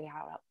glad I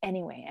got out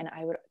anyway. And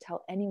I would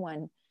tell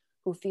anyone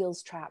who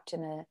feels trapped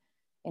in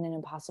an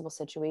impossible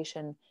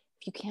situation,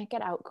 if you can't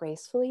get out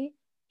gracefully,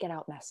 get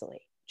out messily.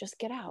 Just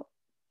get out.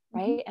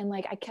 Right. And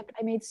like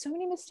I made so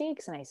many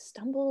mistakes and I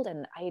stumbled,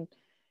 and I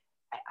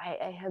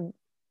have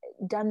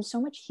done so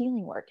much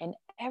healing work, and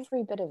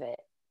every bit of it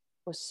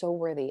was so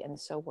worthy and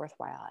so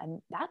worthwhile.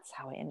 And that's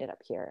how I ended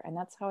up here. And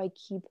that's how I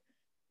keep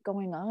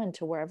going on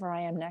to wherever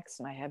I am next.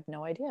 And I have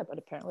no idea, but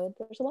apparently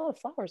there's a lot of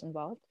flowers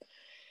involved.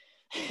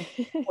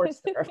 Of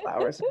course there are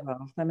flowers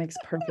involved. That makes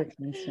perfect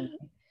sense to me.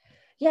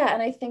 Yeah,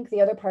 and I think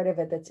the other part of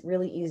it that's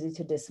really easy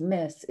to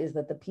dismiss is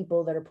that the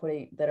people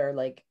that are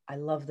like, I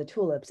love the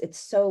tulips, it's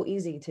so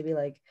easy to be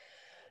like,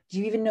 do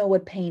you even know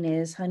what pain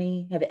is,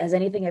 honey? Has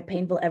anything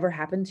painful ever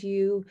happened to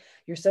you?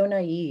 You're so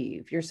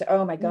naive. You're so,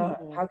 oh my God,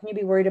 how can you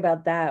be worried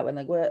about that when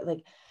like what,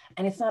 like,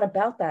 and it's not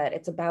about that.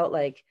 It's about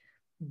like,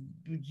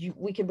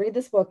 we can read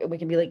this book and we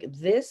can be like,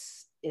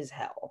 this is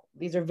hell.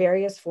 These are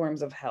various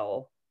forms of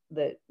hell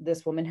that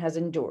this woman has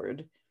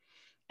endured.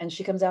 And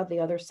she comes out the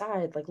other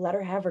side, like, let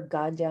her have her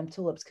goddamn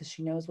tulips, because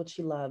she knows what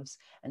she loves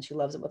and she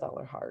loves it with all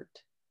her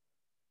heart.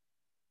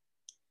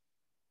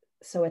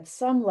 So at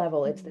some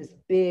level, it's this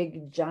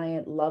big,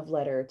 giant love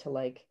letter to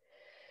like,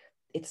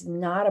 it's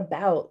not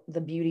about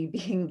the beauty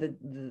being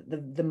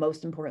the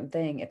most important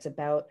thing. It's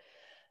about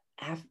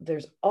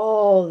there's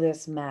all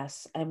this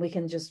mess, and we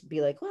can just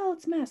be like, well,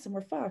 it's mess and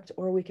we're fucked,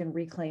 or we can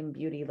reclaim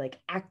beauty, like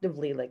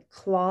actively like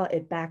claw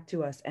it back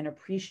to us and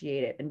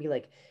appreciate it and be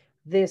like,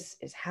 this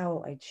is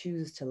how I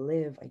choose to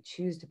live. I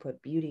choose to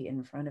put beauty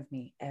in front of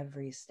me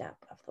every step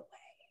of the way.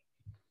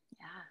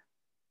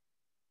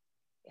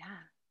 Yeah.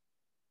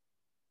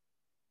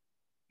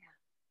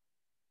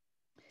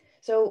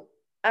 So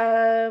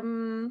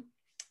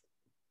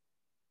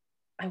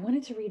I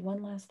wanted to read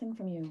one last thing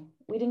from you.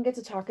 We didn't get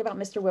to talk about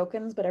Mr.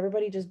 Wilkins, but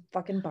everybody just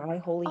fucking buy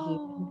Holy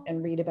Heathen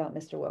and read about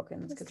Mr.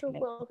 Wilkins. Mr.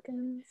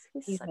 Wilkins,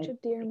 he's such a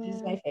dear man.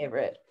 He's my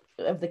favorite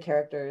of the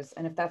characters.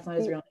 And if that's not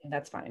his real name,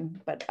 that's fine.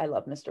 But I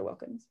love Mr.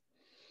 Wilkins.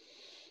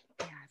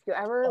 Yeah, if you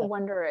ever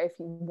wonder if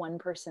one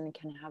person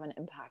can have an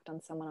impact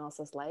on someone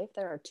else's life,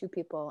 there are two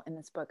people in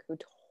this book who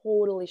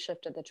totally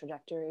shifted the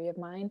trajectory of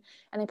mine,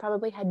 and they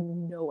probably had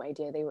no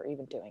idea they were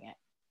even doing it.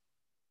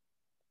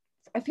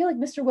 I feel like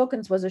Mr.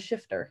 Wilkins was a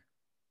shifter.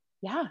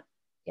 Yeah.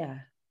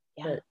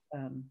 But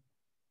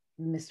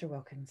Mr.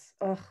 Wilkins,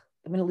 I'm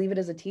going to leave it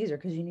as a teaser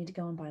because you need to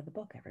go and buy the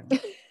book, everyone.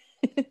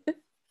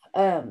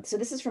 So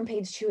this is from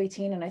page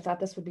 218, and I thought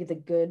this would be the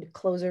good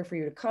closer for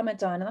you to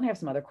comment on. And then I have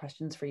some other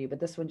questions for you, but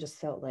this one just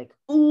felt like,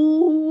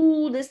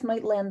 ooh, this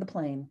might land the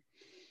plane.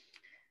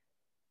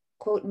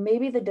 Quote,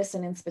 maybe the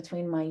dissonance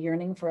between my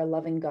yearning for a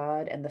loving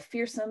God and the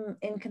fearsome,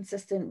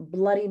 inconsistent,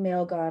 bloody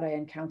male God I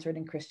encountered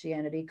in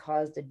Christianity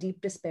caused a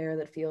deep despair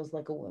that feels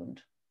like a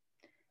wound.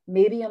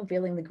 Maybe I'm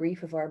feeling the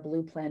grief of our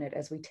blue planet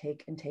as we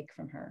take and take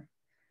from her.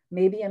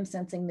 Maybe I'm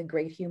sensing the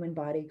great human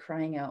body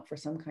crying out for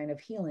some kind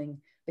of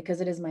healing because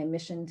it is my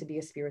mission to be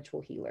a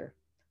spiritual healer.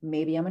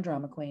 Maybe I'm a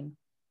drama queen.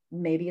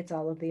 Maybe it's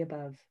all of the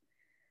above.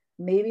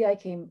 Maybe I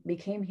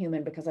became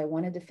human because I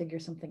wanted to figure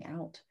something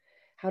out,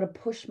 how to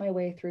push my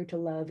way through to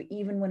love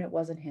even when it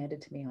wasn't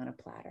handed to me on a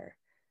platter.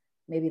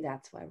 Maybe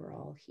that's why we're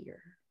all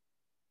here.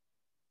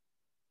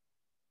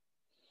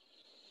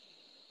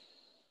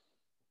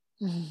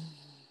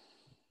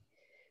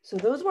 So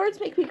those words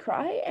make me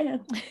cry,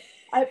 and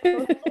I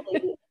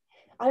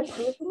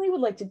personally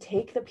would like to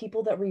take the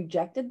people that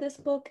rejected this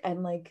book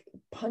and like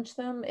punch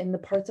them in the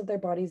parts of their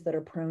bodies that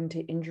are prone to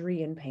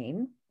injury and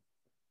pain.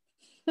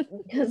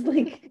 Because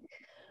like,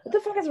 what the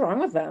fuck is wrong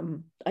with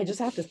them? I just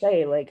have to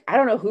say, like, I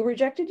don't know who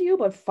rejected you,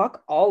 but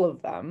fuck all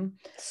of them.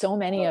 So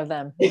many of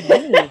them.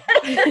 Many.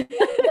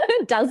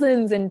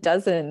 Dozens and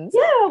dozens.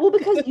 Yeah, well,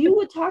 because you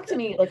would talk to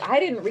me, like I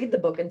didn't read the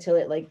book until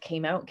it like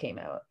came out.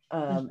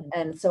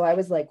 And so I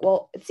was like,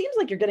 well, it seems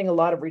like you're getting a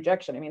lot of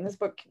rejection. I mean, this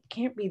book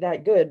can't be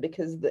that good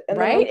because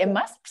right, it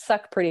must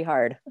suck pretty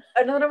hard.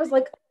 And then I was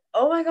like,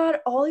 oh my god,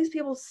 all these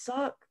people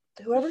suck.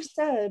 Whoever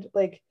said,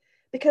 like,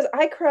 because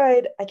I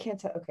cried, I can't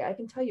tell. Okay, I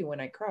can tell you when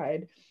I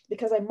cried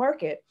because I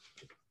mark it,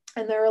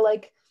 and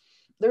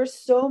there's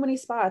so many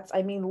spots.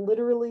 I mean,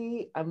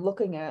 literally, I'm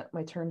looking at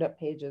my turned up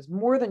pages,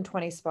 more than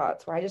 20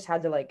 spots where I just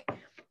had to like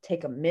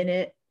take a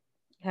minute,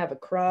 have a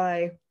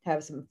cry,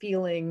 have some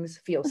feelings,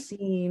 feel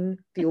seen,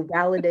 feel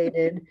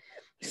validated,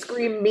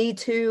 scream "me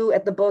too"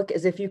 at the book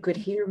as if you could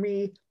hear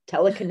me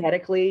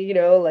telekinetically, you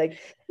know, like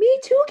 "me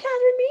too,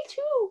 Catherine, me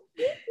too,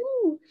 me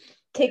too."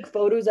 Take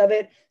photos of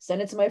it,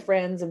 send it to my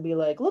friends, and be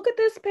like, "Look at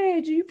this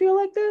page. Do you feel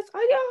like this?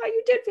 Oh yeah,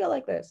 you did feel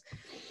like this."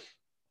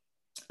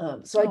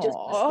 So I just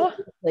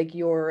like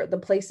the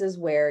places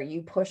where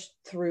you pushed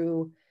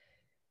through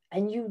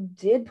and you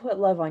did put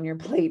love on your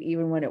plate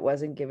even when it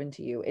wasn't given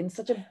to you in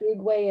such a big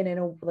way, and in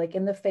a like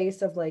in the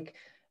face of like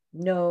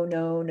no,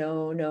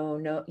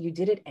 you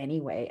did it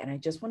anyway, and I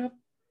just want to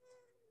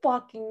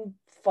fucking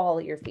fall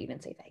at your feet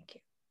and say thank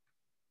you.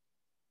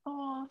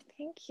 Oh,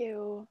 thank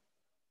you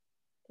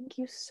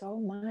so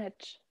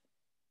much.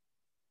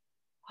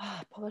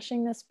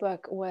 Publishing this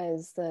book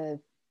was the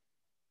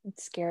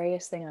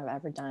scariest thing I've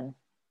ever done.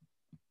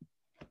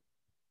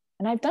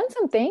 And I've done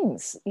some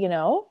things, you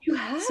know. You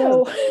have.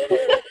 So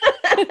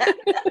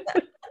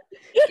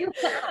you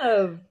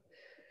have.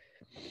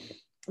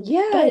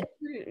 Yeah. But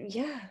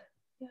yeah.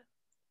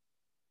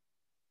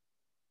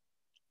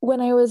 When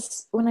I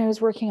was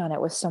working on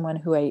it with someone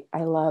who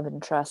I love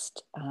and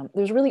trust,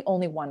 there's really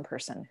only one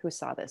person who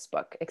saw this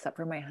book except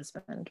for my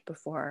husband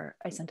before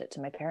I sent it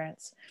to my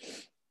parents.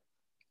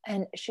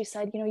 And she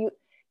said, you know,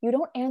 you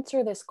don't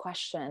answer this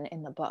question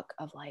in the book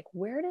of like,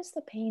 where does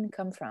the pain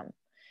come from?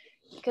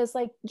 Because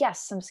like,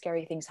 yes, some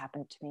scary things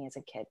happened to me as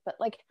a kid, but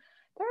like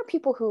there are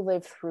people who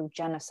live through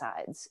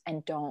genocides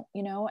and don't,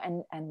 you know,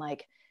 and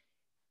like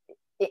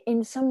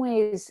in some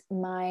ways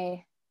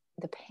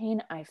the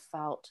pain I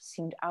felt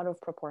seemed out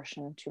of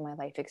proportion to my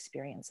life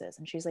experiences.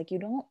 And she's like, you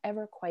don't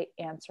ever quite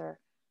answer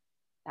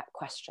that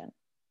question.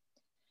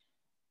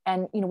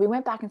 And, you know, we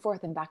went back and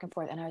forth. And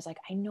I was like,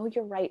 I know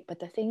you're right. But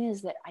the thing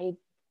is that I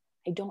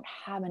don't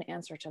have an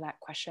answer to that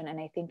question.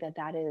 And I think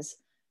that is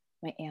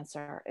my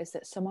answer, is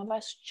that some of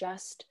us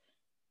just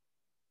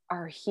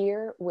are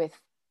here with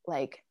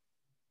like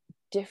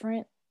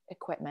different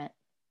equipment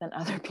than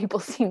other people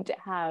seem to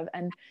have.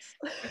 And,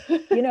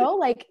 you know,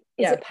 like,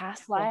 is it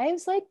past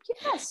lives? Like,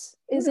 yes.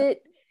 Is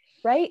it,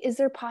 right? Is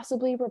there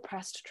possibly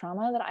repressed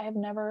trauma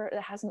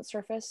that hasn't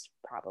surfaced?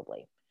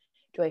 Probably.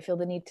 Do I feel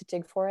the need to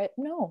dig for it?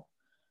 No.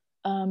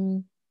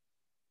 Am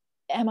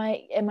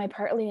I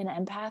partly an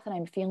empath and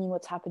I'm feeling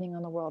what's happening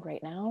in the world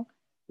right now?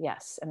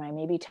 Yes. Am I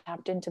maybe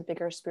tapped into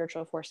bigger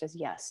spiritual forces?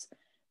 Yes.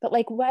 But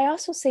like, I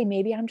also say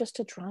maybe I'm just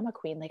a drama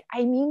queen. Like,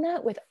 I mean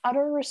that with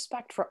utter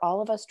respect for all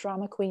of us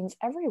drama queens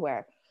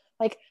everywhere.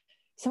 Like,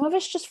 some of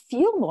us just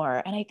feel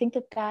more. And I think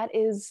that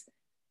is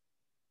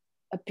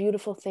a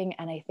beautiful thing.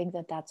 And I think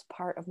that that's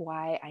part of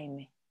why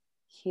I'm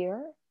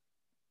here.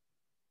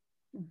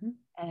 Mm-hmm.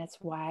 And it's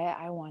why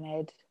I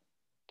wanted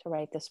to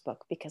write this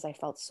book, because I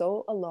felt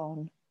so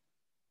alone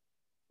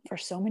for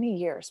so many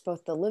years,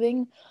 both the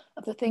living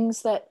of the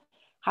things that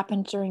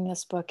happened during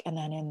this book and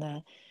then in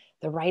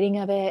the writing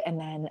of it. And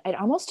then it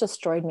almost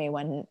destroyed me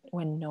when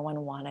no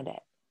one wanted it,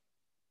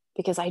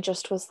 because I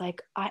just was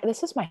like,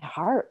 this is my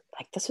heart.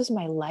 Like, this is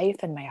my life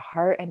and my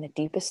heart and the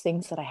deepest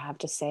things that I have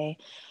to say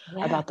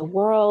about the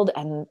world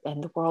and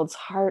the world's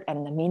heart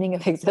and the meaning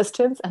of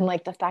existence. And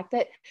like the fact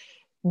that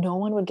no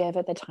one would give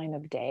it the time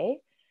of day,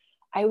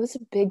 it was a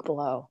big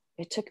blow.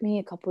 it took me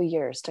a couple of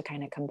years to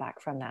kind of come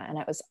back from that. And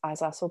I was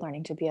also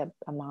learning to be a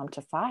mom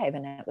to 5.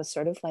 And it was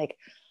sort of like,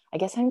 I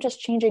guess I'm just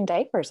changing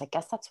diapers. I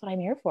guess that's what I'm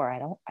here for. I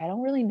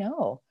don't really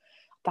know.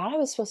 Thought I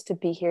was supposed to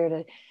be here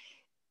to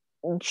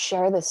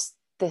share this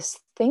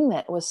thing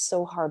that was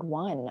so hard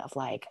won of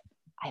like,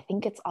 I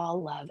think it's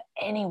all love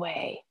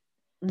anyway.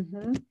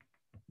 Mm-hmm.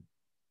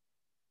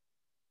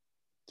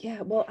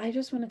 Yeah, well, I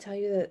just want to tell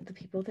you that the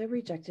people that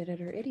rejected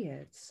it are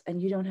idiots,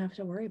 and you don't have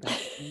to worry about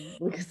them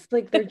because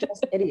like they're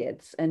just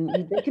idiots,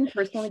 and they can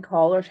personally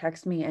call or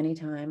text me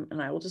anytime,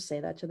 and I will just say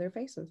that to their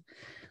faces.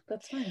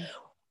 That's fine.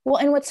 Well,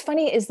 and what's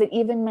funny is that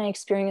even my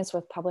experience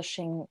with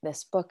publishing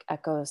this book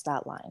echoes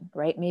that line,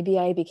 right? Maybe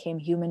I became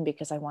human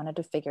because I wanted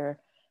to figure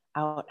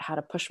out how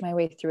to push my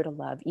way through to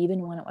love,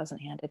 even when it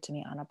wasn't handed to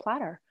me on a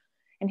platter.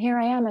 And here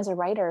I am as a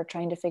writer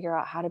trying to figure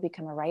out how to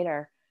become a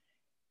writer,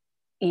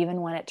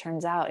 even when it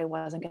turns out it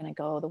wasn't going to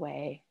go the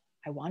way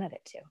I wanted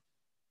it to.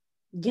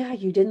 Yeah,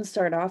 you didn't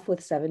start off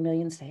with 7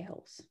 million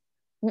sales.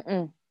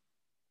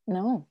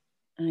 No.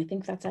 And I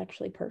think that's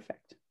actually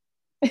perfect.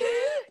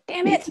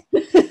 Damn it.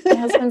 My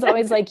husband's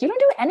always like, you don't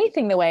do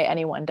anything the way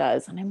anyone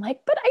does. And I'm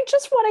like, but I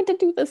just wanted to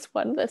do this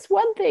one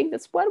thing,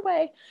 this one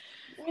way.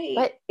 Right.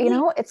 But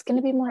it's going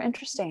to be more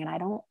interesting. And I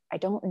don't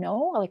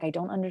know, like, I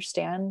don't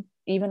understand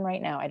even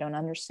right now. I don't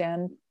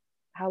understand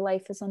how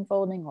life is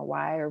unfolding or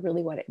why, or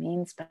really what it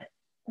means, but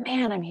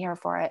man, I'm here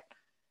for it.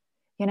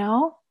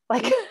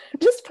 Like I'm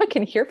just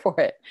fucking here for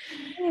it.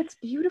 It's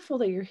beautiful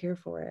that you're here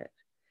for it.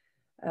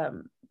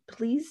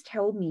 Please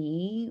tell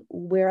me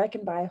where I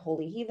can buy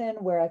Holy Heathen,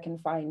 where I can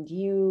find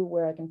you,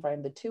 where I can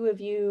find the two of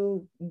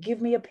you.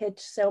 Give me a pitch,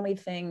 sell me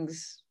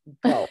things.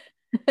 Go.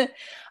 All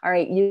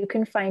right. You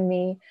can find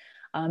me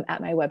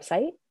at my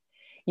website.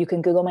 You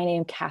can Google my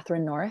name,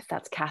 Catherine North.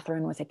 That's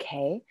Catherine with a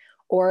K.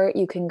 Or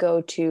you can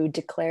go to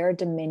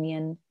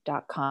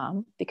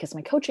declaredominion.com, because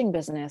my coaching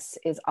business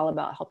is all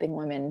about helping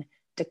women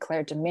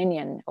declare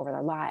dominion over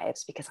their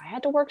lives, because I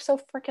had to work so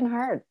freaking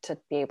hard to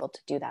be able to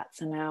do that.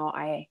 So now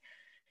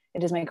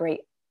it is my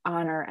great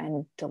honor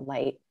and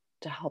delight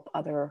to help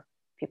other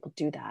people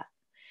do that.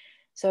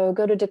 So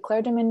go to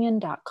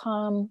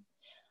declaredominion.com.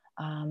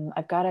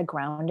 I've got a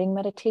grounding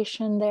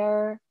meditation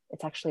there.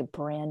 It's actually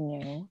brand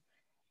new.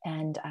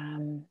 And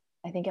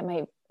I think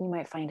you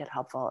might find it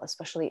helpful,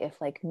 especially if,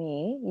 like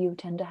me, you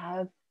tend to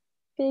have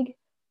big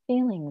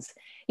feelings.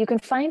 You can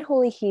find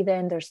Holy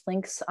Heathen. There's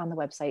links on the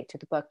website to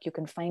the book. You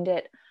can find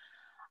it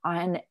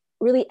on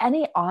really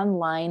any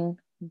online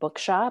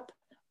bookshop,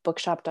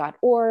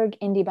 bookshop.org,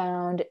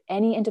 IndieBound,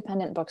 any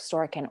independent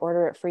bookstore can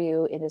order it for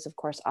you. It is, of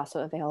course,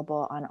 also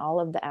available on all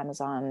of the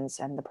Amazons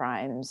and the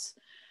Primes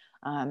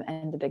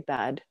and the big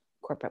bad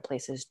corporate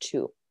places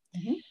too.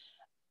 Mm-hmm.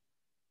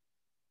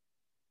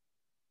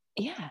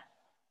 Yeah.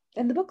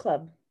 And the book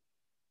club.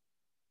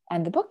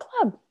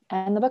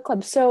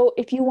 So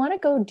if you want to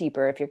go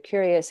deeper, if you're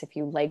curious, if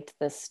you liked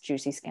this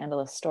juicy,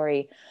 scandalous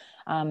story,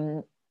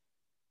 I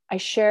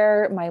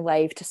share my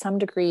life to some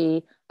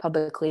degree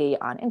publicly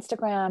on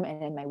Instagram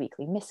and in my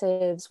weekly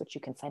missives, which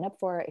you can sign up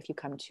for if you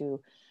come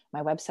to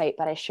my website.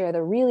 But I share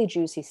the really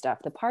juicy stuff,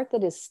 the part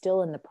that is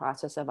still in the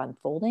process of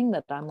unfolding,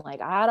 that I'm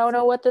like, I don't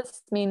know what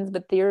this means,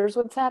 but here's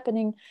what's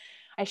happening.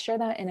 I share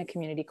that in a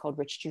community called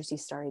Rich Juicy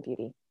Starry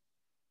Beauty,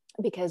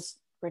 because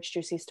Rich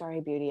Juicy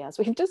Starry Beauty, as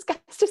we've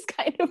discussed, is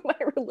kind of my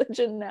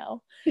religion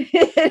now.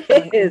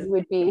 It is.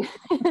 You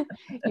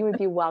would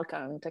be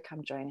welcome to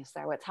come join us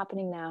there. What's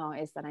happening now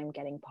is that I'm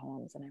getting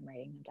poems and I'm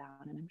writing them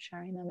down and I'm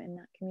sharing them in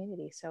that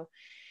community. So,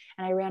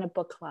 and I ran a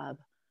book club,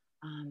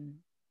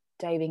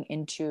 diving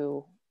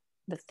into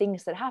the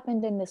things that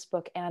happened in this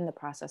book and the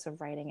process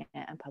of writing it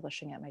and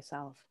publishing it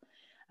myself.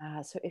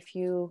 So if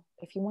you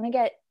want to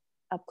get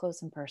up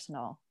close and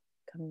personal,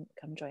 come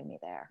join me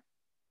there.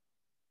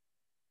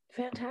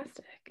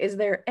 Fantastic. Is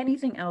there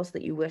anything else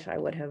that you wish I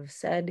would have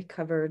said,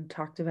 covered,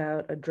 talked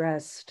about,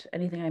 addressed?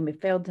 Anything I may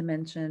failed to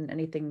mention?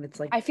 Anything that's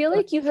like... I feel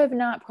like you have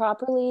not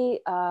properly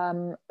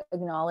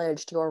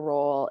acknowledged your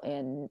role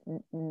in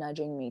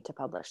nudging me to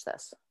publish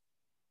this.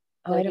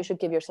 You should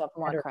give yourself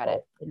more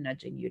credit. In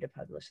nudging you to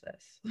publish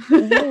this.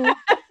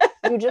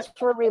 Mm-hmm. You just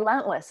were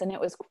relentless and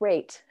it was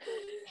great.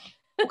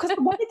 Because I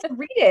wanted to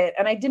read it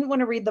and I didn't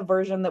want to read the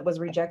version that was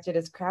rejected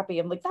as crappy.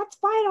 I'm like, that's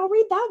fine, I'll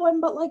read that one,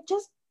 but like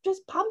just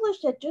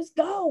publish it. Just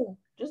go.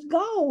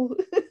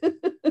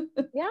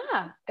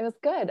 Yeah, it was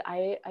good.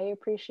 I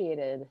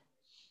appreciated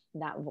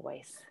that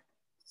voice.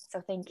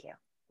 So thank you.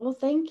 Well,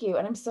 thank you.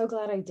 And I'm so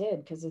glad I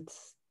did, because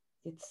it's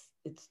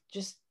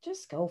just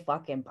go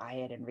fucking buy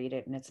it and read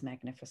it, and it's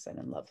magnificent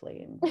and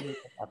lovely and you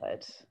love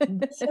it.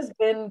 This has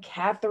been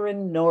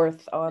Catherine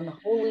North on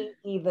Holy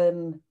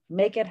Heathen.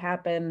 Make it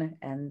happen,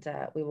 and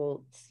we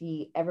will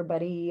see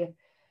everybody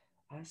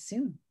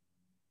soon.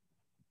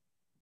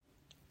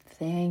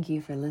 Thank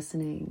you for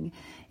listening.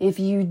 If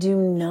you do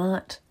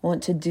not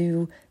want to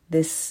do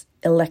this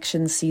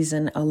election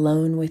season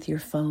alone with your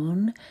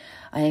phone,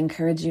 I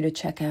encourage you to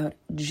check out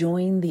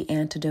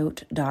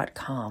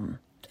jointheantidote.com.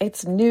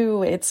 It's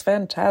new, it's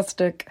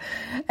fantastic,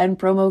 and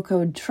promo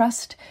code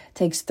TRUST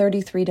takes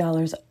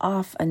 $33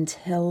 off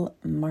until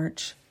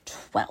March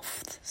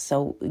 12th.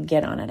 So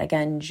get on it.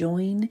 Again,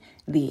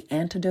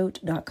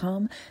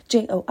 jointheantidote.com,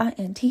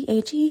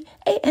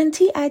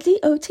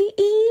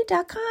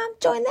 JoinTheAntidote.com.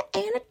 Join the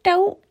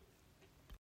antidote.